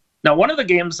advantage. Now, one of the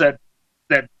games that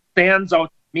stands out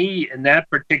to me in that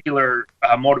particular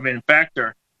motivating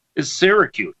factor is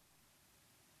Syracuse.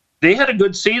 They had a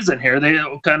good season here. They had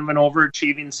kind of an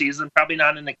overachieving season, probably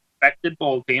not an expected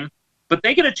bowl team, but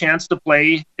they get a chance to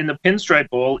play in the Pinstripe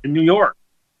Bowl in New York.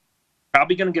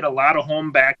 Probably going to get a lot of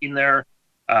home backing there.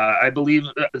 I believe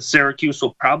Syracuse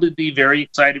will probably be very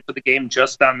excited for the game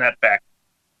just on that fact.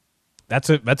 That's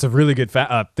a really good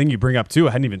thing you bring up, too.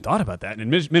 I hadn't even thought about that. And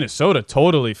Minnesota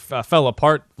totally fell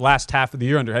apart last half of the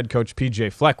year under head coach P.J.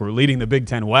 Fleck. We're leading the Big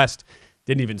Ten West.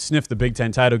 Didn't even sniff the Big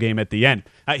Ten title game at the end.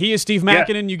 He is Steve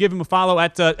Makinen. You give him a follow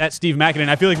at Steve Makinen.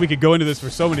 I feel like we could go into this for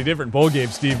so many different bowl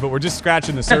games, Steve, but we're just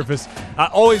scratching the surface.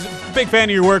 Always a big fan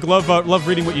of your work. Love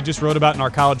reading what you just wrote about in our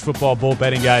college football bowl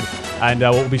betting guide. And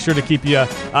we'll be sure to keep you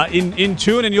in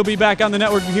tune, and you'll be back on the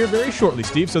network here very shortly,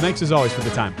 Steve. So thanks as always for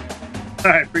the time.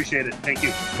 I appreciate it. Thank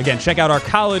you. Again, check out our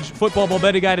college football bowl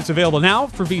betting guide. It's available now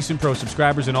for VSiN Pro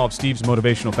subscribers and all of Steve's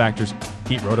motivational factors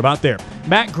he wrote about there.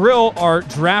 Matt Grill, our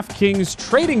DraftKings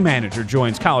trading manager,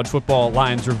 joins College Football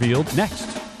Lines Revealed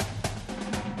next.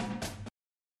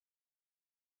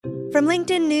 From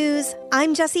LinkedIn News,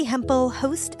 I'm Jessie Hempel,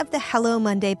 host of the Hello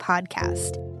Monday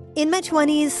podcast. In my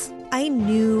 20s, I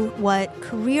knew what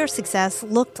career success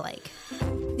looked like.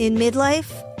 In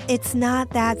midlife, it's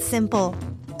not that simple.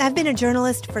 I've been a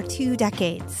journalist for 2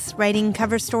 decades, writing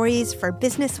cover stories for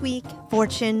Business Week,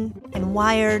 Fortune, and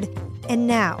Wired. And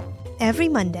now, every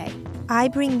Monday, I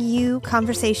bring you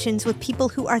conversations with people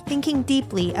who are thinking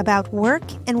deeply about work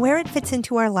and where it fits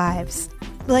into our lives.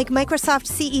 Like Microsoft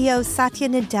CEO Satya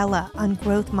Nadella on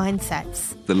growth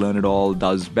mindsets. The learn-it-all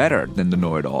does better than the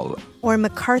know-it-all. Or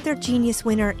MacArthur Genius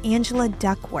winner Angela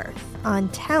Duckworth on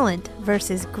talent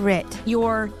versus grit.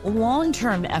 Your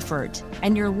long-term effort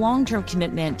and your long-term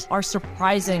commitment are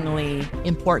surprisingly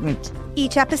important.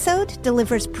 Each episode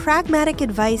delivers pragmatic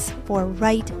advice for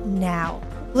right now.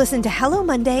 Listen to Hello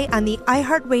Monday on the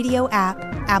iHeartRadio app,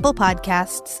 Apple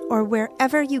Podcasts, or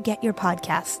wherever you get your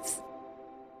podcasts.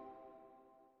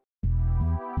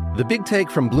 The Big Take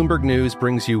from Bloomberg News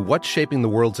brings you what's shaping the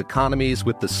world's economies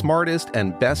with the smartest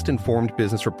and best-informed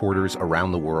business reporters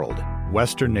around the world.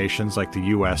 Western nations like the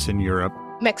U.S. and Europe.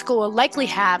 Mexico will likely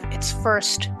have its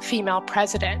first female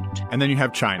president. And then you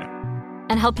have China.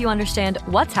 And help you understand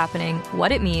what's happening,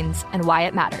 what it means, and why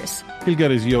it matters. He'll get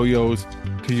his yo-yos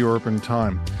to Europe in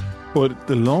time. But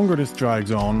the longer this drags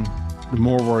on, the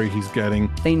more worried he's getting.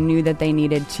 They knew that they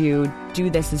needed to do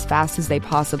this as fast as they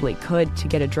possibly could to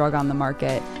get a drug on the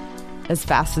market as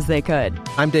fast as they could.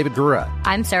 I'm David Gura.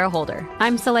 I'm Sarah Holder.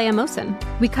 I'm Saleha Mohsin.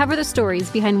 We cover the stories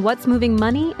behind what's moving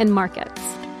money and markets.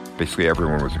 Basically,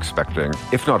 everyone was expecting,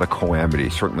 if not a calamity,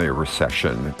 certainly a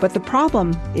recession. But the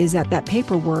problem is that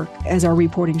paperwork, as our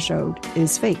reporting showed,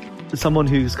 is fake. As someone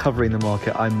who's covering the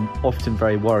market, I'm often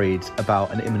very worried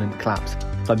about an imminent collapse.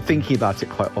 So I'm thinking about it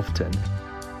quite often.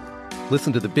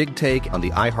 Listen to The Big Take on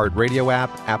the iHeartRadio app,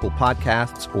 Apple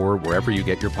Podcasts, or wherever you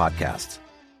get your podcasts.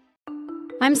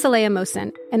 I'm Saleha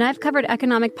Mohsin, and I've covered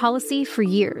economic policy for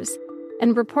years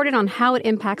and reported on how it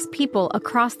impacts people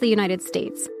across the United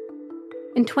States.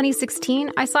 In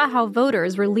 2016, I saw how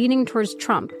voters were leaning towards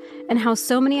Trump and how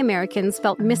so many Americans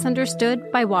felt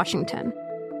misunderstood by Washington.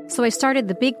 So I started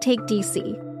The Big Take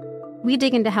DC. We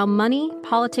dig into how money,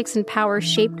 politics, and power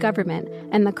shape government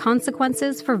and the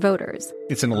consequences for voters.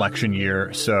 It's an election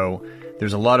year, so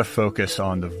there's a lot of focus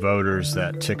on the voters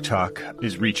that TikTok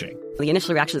is reaching. The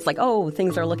initial reaction is like, oh,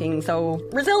 things are looking so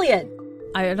resilient.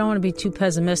 I don't want to be too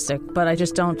pessimistic, but I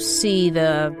just don't see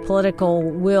the political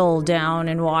will down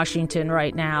in Washington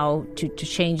right now to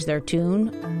change their tune.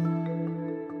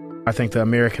 I think the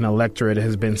American electorate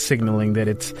has been signaling that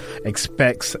it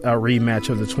expects a rematch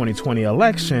of the 2020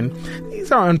 election.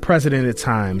 These are unprecedented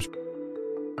times.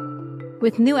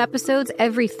 With new episodes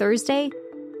every Thursday,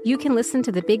 you can listen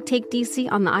to The Big Take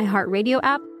DC on the iHeartRadio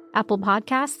app, Apple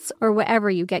Podcasts, or wherever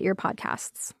you get your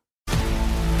podcasts.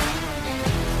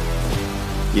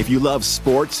 If you love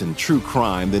sports and true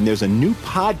crime, then there's a new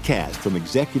podcast from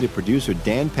executive producer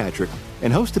Dan Patrick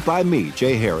and hosted by me,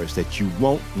 Jay Harris, that you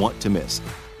won't want to miss.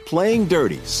 Playing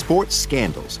Dirty: Sports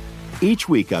Scandals. Each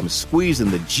week, I'm squeezing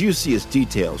the juiciest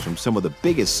details from some of the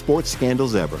biggest sports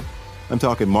scandals ever. I'm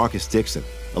talking Marcus Dixon,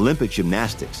 Olympic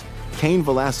gymnastics, Cain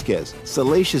Velasquez,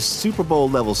 salacious Super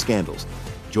Bowl-level scandals.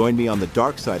 Join me on the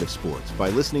dark side of sports by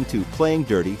listening to Playing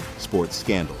Dirty: Sports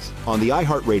Scandals on the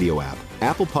iHeartRadio app,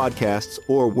 Apple Podcasts,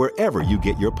 or wherever you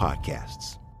get your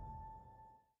podcasts.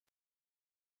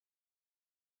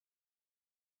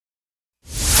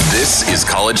 This is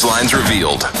College Lines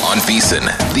Revealed on VSiN,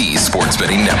 the Sports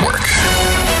Betting Network.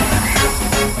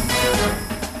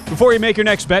 Before you make your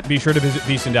next bet, be sure to visit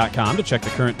VSiN.com to check the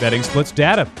current betting splits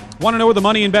data. Want to know where the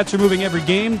money and bets are moving every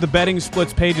game? The betting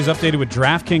splits page is updated with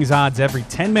DraftKings odds every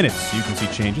 10 minutes, so you can see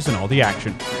changes in all the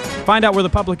action. Find out where the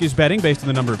public is betting based on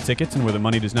the number of tickets and where the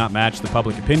money does not match the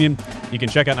public opinion. You can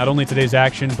check out not only today's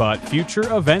action, but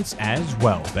future events as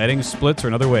well. Betting splits are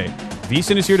another way.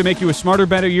 VSiN is here to make you a smarter,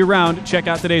 better year-round. Check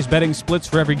out today's betting splits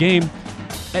for every game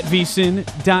at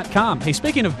VSiN.com. Hey,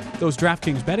 speaking of those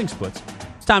DraftKings betting splits,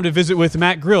 it's time to visit with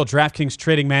Matt Grill, DraftKings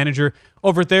trading manager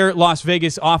over at their Las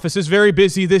Vegas offices. Very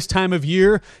busy this time of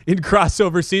year in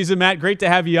crossover season. Matt, great to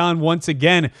have you on once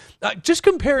again. Just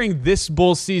comparing this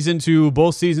bull season to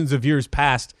bull seasons of years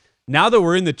past, now that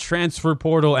we're in the transfer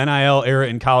portal NIL era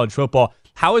in college football,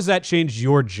 how has that changed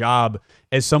your job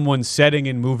as someone setting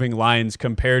and moving lines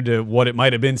compared to what it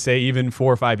might have been, say, even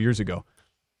 4 or 5 years ago?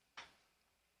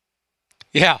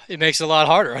 Yeah, it makes it a lot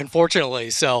harder, unfortunately.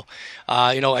 So,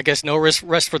 I guess no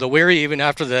rest for the weary, even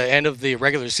after the end of the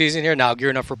regular season here, now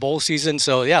gearing up for bowl season.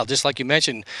 So, yeah, just like you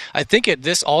mentioned, I think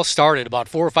this all started about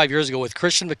 4 or 5 years ago with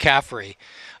Christian McCaffrey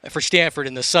for Stanford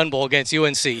in the Sun Bowl against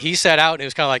UNC. He sat out, and it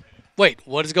was kind of like, wait,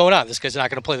 what is going on? This guy's not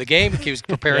going to play the game. He was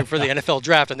preparing for the NFL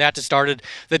draft, and that just started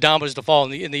the dominoes to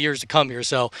fall in the years to come here.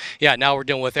 So, yeah, now we're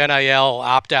dealing with NIL,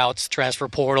 opt-outs, transfer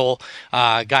portal,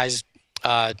 guys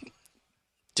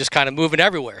just kind of moving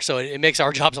everywhere. So it makes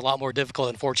our jobs a lot more difficult,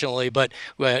 unfortunately. But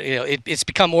it's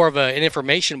become more of an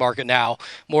information market now,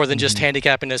 more than just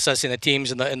handicapping and assessing the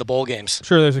teams in the bowl games.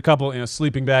 Sure, there's a couple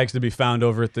sleeping bags to be found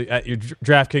over at your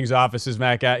DraftKings offices,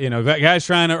 Mac. Guys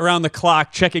trying to around the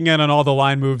clock checking in on all the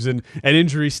line moves and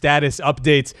injury status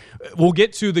updates. We'll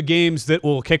get to the games that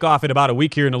will kick off in about a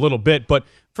week here in a little bit, but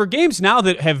for games now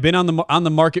that have been on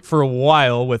the market for a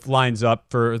while with lines up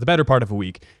for the better part of a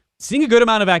week, seeing a good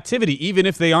amount of activity, even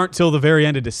if they aren't till the very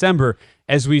end of December,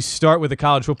 as we start with the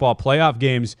college football playoff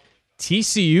games.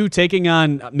 TCU taking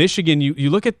on Michigan. You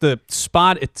look at the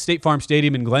spot at State Farm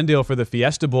Stadium in Glendale for the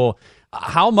Fiesta Bowl.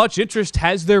 How much interest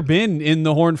has there been in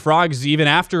the Horned Frogs even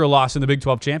after a loss in the Big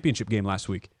 12 championship game last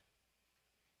week?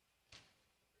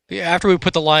 Yeah, after we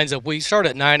put the lines up, we started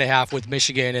at 9.5 with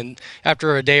Michigan, and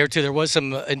after a day or two, there was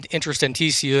some interest in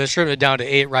TCU. It's trimmed it down to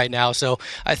 8 right now. So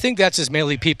I think that's just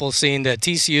mainly people seeing that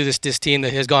TCU, this team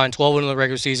that has gone 12-1 in the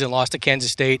regular season, lost to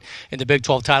Kansas State in the Big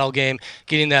 12 title game,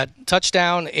 getting that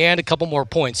touchdown and a couple more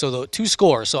points. So the 2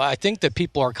 scores. So I think that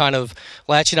people are kind of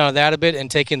latching on to that a bit and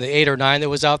taking the 8 or 9 that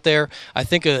was out there. I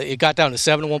think it got down to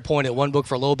 7 at one point at one book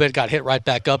for a little bit, got hit right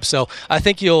back up. So I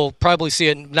think you'll probably see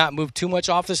it not move too much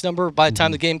off this number by the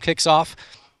time the game kicks off.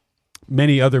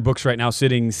 Many other books right now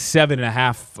sitting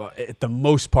 7.5 at the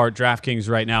most part. DraftKings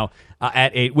right now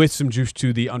at 8 with some juice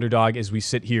to the underdog as we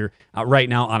sit here right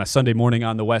now on a Sunday morning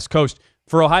on the West Coast.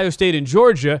 For Ohio State and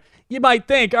Georgia, you might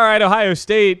think, all right, Ohio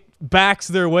State backs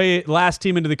their way last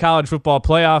team into the college football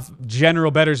playoff.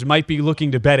 General bettors might be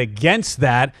looking to bet against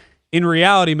that. In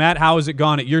reality, Matt, how has it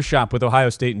gone at your shop with Ohio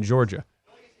State and Georgia?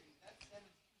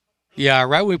 Yeah,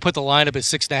 right when we put the line up at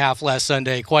 6.5 last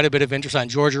Sunday, quite a bit of interest on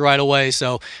Georgia right away.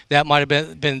 So that might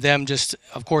have been them just,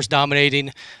 of course,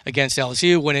 dominating against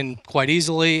LSU, winning quite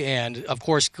easily, and, of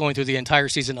course, going through the entire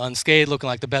season unscathed, looking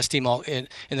like the best team in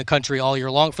the country all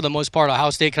year long for the most part. Ohio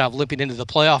State kind of limping into the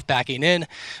playoff, backing in.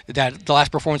 That the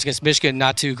last performance against Michigan,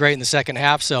 not too great in the second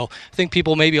half. So I think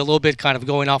people maybe a little bit kind of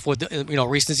going off with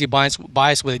recency bias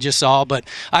what they just saw. But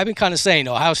I've been kind of saying,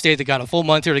 Ohio State, they got a full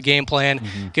month here to game plan,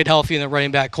 get healthy in the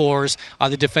running back core, on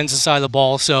the defensive side of the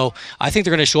ball. So I think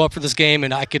they're going to show up for this game,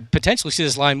 and I could potentially see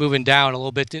this line moving down a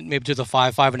little bit, maybe to the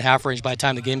 5.5 range by the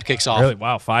time the game kicks off. Really?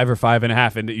 Wow, 5 or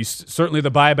 5.5. And certainly the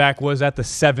buyback was at the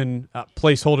 7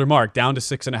 placeholder mark, down to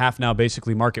 6.5 now,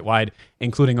 basically market-wide,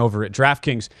 including over at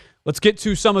DraftKings. Let's get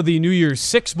to some of the New Year's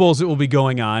Six Bowls that will be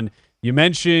going on. You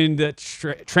mentioned that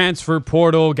transfer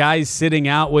portal, guys sitting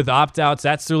out with opt-outs.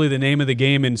 That's really the name of the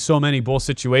game in so many bowl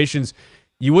situations.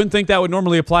 You wouldn't think that would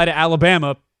normally apply to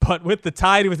Alabama, but with the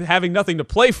Tide, with having nothing to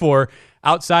play for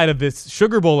outside of this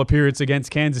Sugar Bowl appearance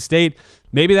against Kansas State,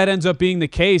 maybe that ends up being the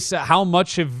case. How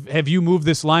much have you moved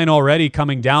this line already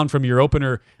coming down from your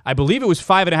opener? I believe it was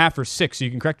 5.5 or 6, so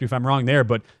you can correct me if I'm wrong there,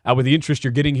 but with the interest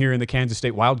you're getting here in the Kansas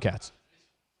State Wildcats.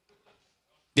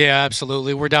 Yeah,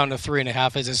 absolutely. We're down to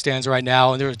 3.5 as it stands right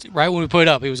now. And right when we put it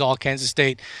up, it was all Kansas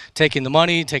State taking the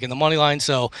money line.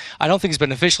 So I don't think it's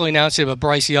been officially announced yet, but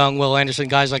Bryce Young, Will Anderson,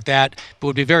 guys like that, but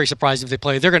would be very surprised if they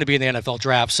play. They're going to be in the NFL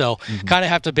draft. So kind of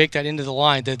have to bake that into the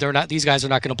line that these guys are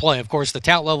not going to play. Of course, the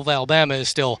talent level of Alabama is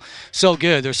still so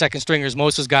good. Their second stringers,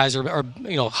 most of those guys are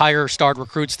higher starred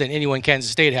recruits than anyone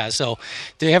Kansas State has. So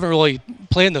they haven't really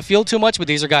played in the field too much, but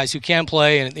these are guys who can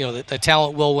play, and the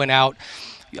talent will win out.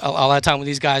 A lot of time when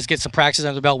these guys get some practice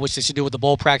under the belt, which they should do with the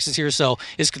bowl practice here. So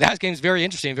that game's very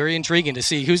interesting, very intriguing to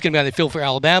see who's going to be on the field for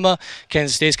Alabama.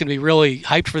 Kansas State's going to be really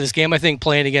hyped for this game, I think,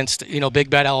 playing against Big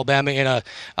Bad Alabama in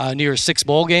a New Year's Six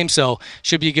bowl game. So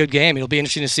should be a good game. It'll be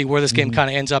interesting to see where this game kind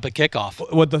of ends up at kickoff.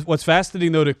 What's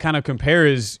fascinating, though, to kind of compare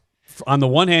is, on the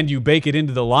one hand, you bake it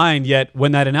into the line, yet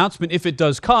when that announcement, if it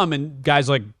does come, and guys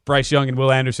like Bryce Young and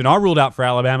Will Anderson are ruled out for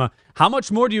Alabama, how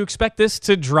much more do you expect this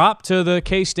to drop to the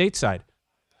K-State side?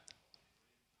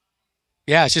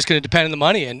 Yeah, it's just going to depend on the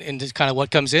money and just kind of what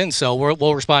comes in. So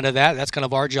we'll respond to that. That's kind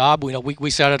of our job. We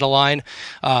set out a line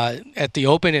at the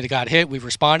open, and it got hit. We've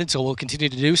responded, so we'll continue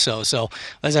to do so. So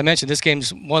as I mentioned, this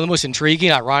game's one of the most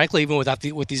intriguing, ironically, even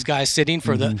with these guys sitting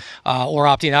for the or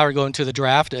opting out or going to the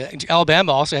draft.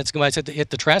 Alabama also had some guys hit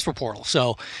the transfer portal.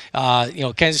 So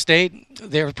Kansas State,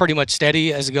 they're pretty much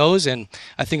steady as it goes, and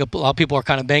I think a lot of people are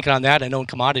kind of banking on that, a known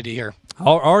commodity here.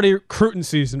 Already recruiting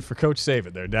season for Coach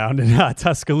Saban. They're down in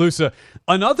Tuscaloosa.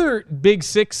 Another Big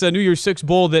Six, New Year's Six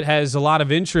Bowl that has a lot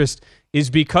of interest is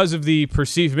because of the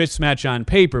perceived mismatch on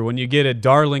paper. When you get a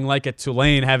darling like a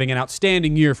Tulane having an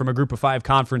outstanding year from a Group of 5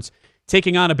 conference,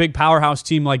 taking on a big powerhouse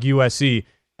team like USC,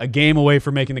 a game away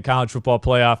from making the college football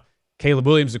playoff. Caleb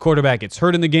Williams, the quarterback, gets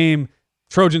hurt in the game.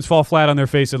 Trojans fall flat on their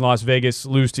face in Las Vegas,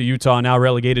 lose to Utah, now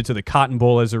relegated to the Cotton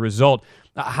Bowl as a result.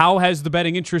 How has the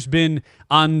betting interest been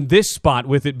on this spot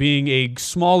with it being a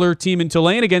smaller team in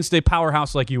Tulane against a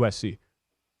powerhouse like USC?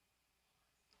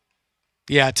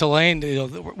 Yeah, Tulane,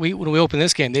 when we opened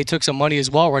this game, they took some money as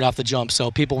well right off the jump.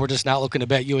 So people were just not looking to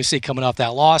bet USC coming off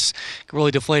that loss.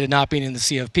 Really deflated not being in the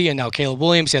CFP. And now Caleb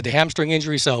Williams had the hamstring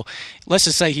injury. So let's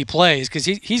just say he plays because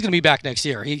he's going to be back next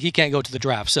year. He can't go to the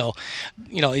draft. So,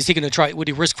 is he going to try? Would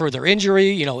he risk further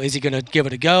injury? Is he going to give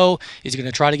it a go? Is he going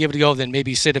to try to give it a go? Then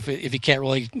maybe sit if he can't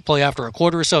really play after a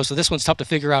quarter or so. So this one's tough to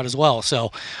figure out as well.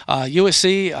 So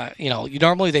USC,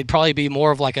 normally they'd probably be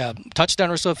more of like a touchdown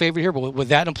or so favorite here. But with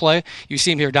that in play, you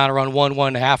see him here down around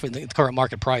 1.5 in the current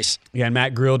market price. Yeah, and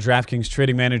Matt Grill, DraftKings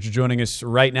trading manager, joining us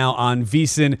right now on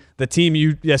VSiN. The team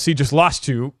USC just lost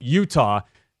to, Utah,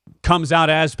 comes out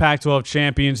as Pac-12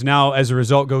 champions. Now, as a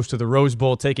result, goes to the Rose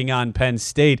Bowl, taking on Penn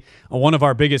State. One of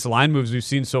our biggest line moves we've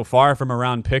seen so far, from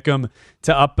around Pick'em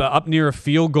to up near a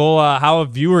field goal. How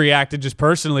have you reacted just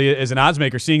personally as an odds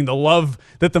maker, seeing the love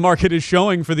that the market is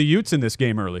showing for the Utes in this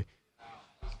game early?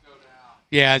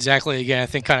 Yeah, exactly. Again, I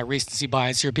think kind of recency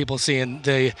bias here. People seeing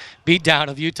the beatdown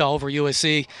of Utah over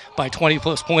USC by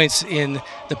 20-plus points in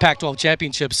the Pac-12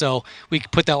 championship. So we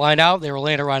put that line out. They were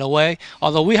laying it right away.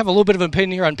 Although we have a little bit of an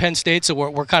opinion here on Penn State, so we're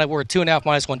at 2.5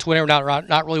 minus 120. We're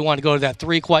not really wanting to go to that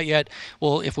 3 quite yet.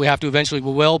 Well, if we have to eventually,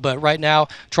 we will. But right now,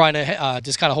 trying to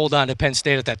just kind of hold on to Penn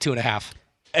State at that 2.5.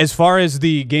 As far as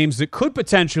the games that could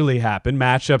potentially happen,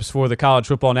 matchups for the College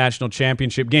Football National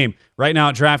Championship game, right now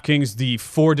at DraftKings, the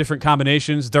 4 different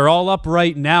combinations, they're all up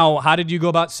right now. How did you go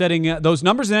about setting those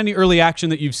numbers and any early action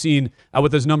that you've seen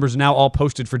with those numbers now all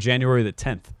posted for January the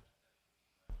 10th?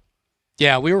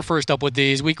 Yeah, we were first up with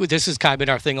these. This has kind of been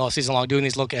our thing all season long, doing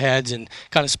these look-aheads and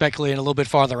kind of speculating a little bit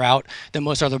farther out than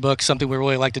most other books, something we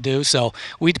really like to do. So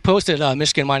we posted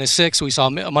Michigan -6. We saw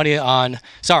money on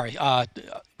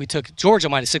we took Georgia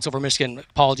 -6 over Michigan.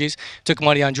 Apologies. Took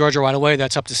money on Georgia right away.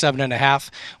 That's up to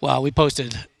 7.5. Well, we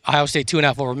posted Ohio State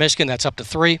 2.5 over Michigan. That's up to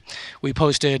 3. We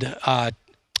posted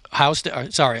Ohio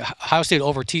State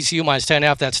over TCU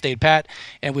 -10.5. That stayed pat.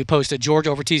 And we posted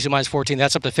Georgia over TCU -14.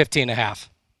 That's up to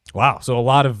 15.5. Wow, so a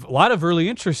lot of early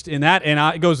interest in that, and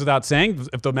it goes without saying,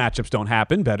 if the matchups don't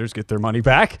happen, bettors get their money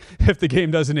back if the game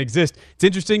doesn't exist. It's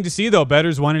interesting to see, though,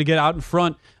 bettors wanting to get out in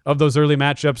front of those early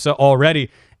matchups already.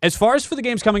 As far as for the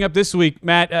games coming up this week,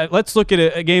 Matt, let's look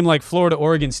at a game like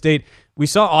Florida-Oregon State. We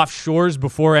saw offshores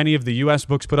before any of the U.S.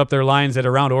 books put up their lines at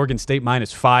around Oregon State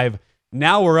 -5.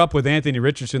 Now we're up with Anthony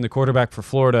Richardson, the quarterback for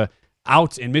Florida,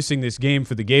 out and missing this game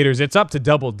for the Gators. It's up to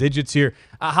double digits here.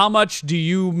 How much do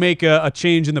you make a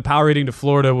change in the power rating to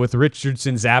Florida with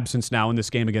Richardson's absence now in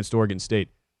this game against Oregon State?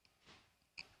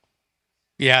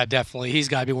 Yeah, definitely. He's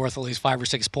got to be worth at least 5 or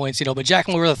 6 points, But Jack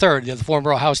Miller III, the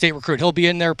former Ohio State recruit, he'll be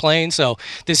in there playing. So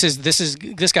this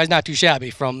guy's not too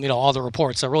shabby from all the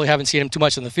reports. I really haven't seen him too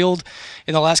much in the field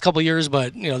in the last couple of years,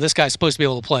 but this guy's supposed to be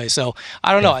able to play. So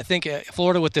I don't know. I think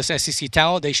Florida with this SEC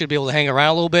talent, they should be able to hang around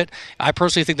a little bit. I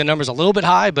personally think the number's a little bit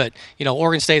high, but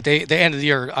Oregon State, they ended the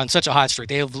year on such a hot streak.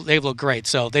 They've looked great,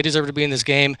 so they deserve to be in this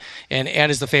game, and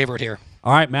is the favorite here.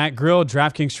 All right, Matt Grill,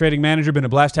 DraftKings trading manager. Been a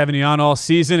blast having you on all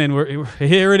season, and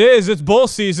here it is. It's bowl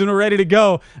season. We're ready to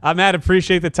go. Matt,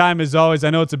 appreciate the time as always. I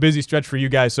know it's a busy stretch for you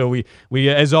guys, so we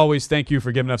as always, thank you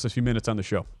for giving us a few minutes on the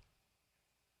show.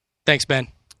 Thanks, Ben.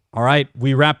 All right,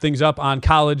 we wrap things up on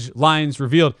College Lines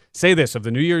Revealed. Say this, of the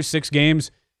New Year's 6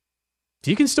 games,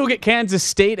 you can still get Kansas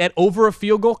State at over a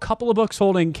field goal. Couple of books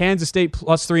holding Kansas State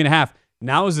plus 3.5.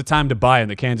 Now is the time to buy in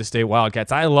the Kansas State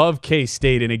Wildcats. I love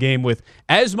K-State in a game with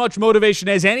as much motivation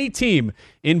as any team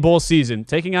in bowl season,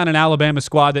 taking on an Alabama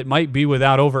squad that might be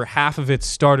without over half of its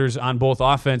starters on both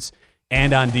offense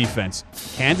and on defense.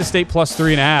 Kansas State plus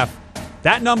 3.5.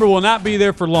 That number will not be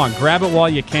there for long. Grab it while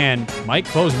you can. Might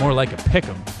close more like a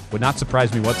pick'em. Would not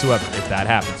surprise me whatsoever if that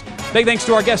happens. Big thanks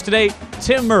to our guests today,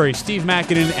 Tim Murray, Steve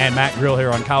Makinen, and Matt Grill here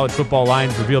on College Football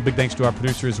Lines Revealed. Big thanks to our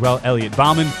producer as well, Elliot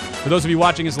Bauman. For those of you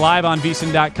watching us live on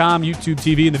VSiN.com, YouTube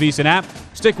TV, and the VSiN app,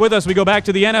 stick with us. We go back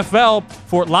to the NFL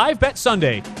for Live Bet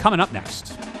Sunday coming up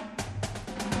next.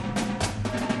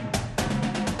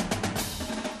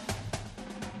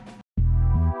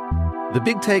 The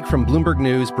Big Take from Bloomberg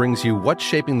News brings you what's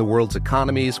shaping the world's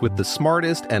economies with the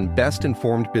smartest and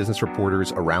best-informed business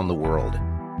reporters around the world.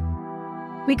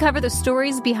 We cover the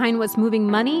stories behind what's moving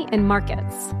money and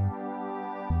markets,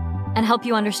 and help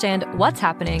you understand what's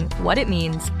happening, what it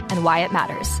means, and why it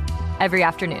matters every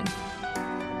afternoon.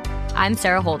 I'm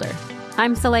Sarah Holder.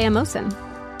 I'm Saleha Mohsin.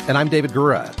 And I'm David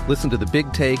Gura. Listen to The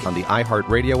Big Take on the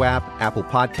iHeartRadio app, Apple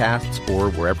Podcasts,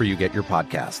 or wherever you get your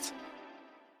podcasts.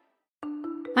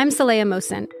 I'm Saleha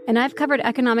Mohsin, and I've covered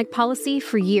economic policy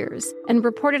for years and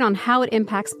reported on how it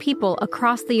impacts people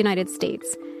across the United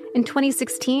States. In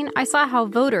 2016, I saw how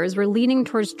voters were leaning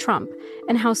towards Trump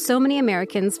and how so many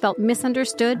Americans felt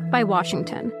misunderstood by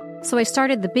Washington. So I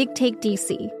started The Big Take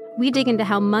DC. We dig into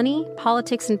how money,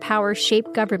 politics, and power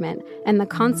shape government and the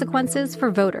consequences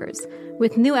for voters.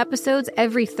 With new episodes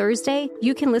every Thursday,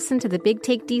 you can listen to The Big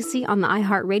Take DC on the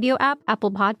iHeartRadio app,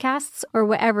 Apple Podcasts, or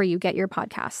wherever you get your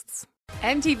podcasts.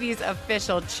 MTV's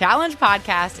official Challenge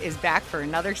podcast is back for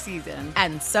another season.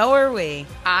 And so are we.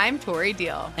 I'm Tori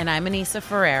Deal. And I'm Anissa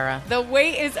Ferreira. The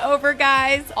wait is over,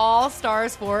 guys. All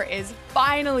Stars 4 is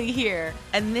finally here.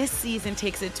 And this season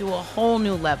takes it to a whole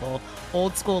new level.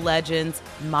 Old school legends,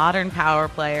 modern power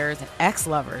players, and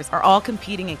ex-lovers are all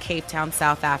competing in Cape Town,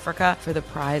 South Africa for the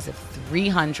prize of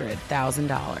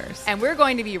 $300,000. And we're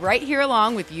going to be right here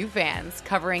along with you fans,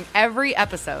 covering every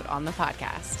episode on the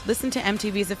podcast. Listen to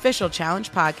MTV's official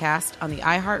Challenge podcast on the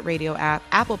iHeartRadio app,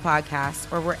 Apple Podcasts,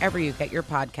 or wherever you get your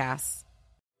podcasts.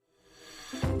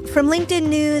 From LinkedIn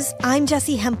News, I'm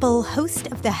Jessie Hempel, host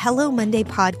of the Hello Monday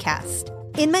podcast.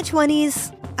 In my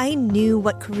 20s, I knew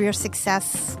what career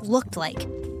success looked like.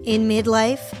 In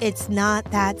midlife, it's not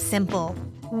that simple.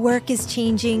 Work is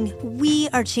changing, we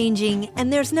are changing,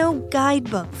 and there's no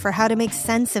guidebook for how to make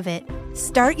sense of it.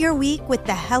 Start your week with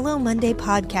the Hello Monday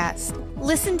podcast.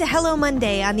 Listen to Hello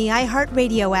Monday on the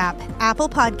iHeartRadio app, Apple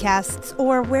Podcasts,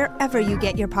 or wherever you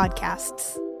get your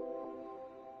podcasts.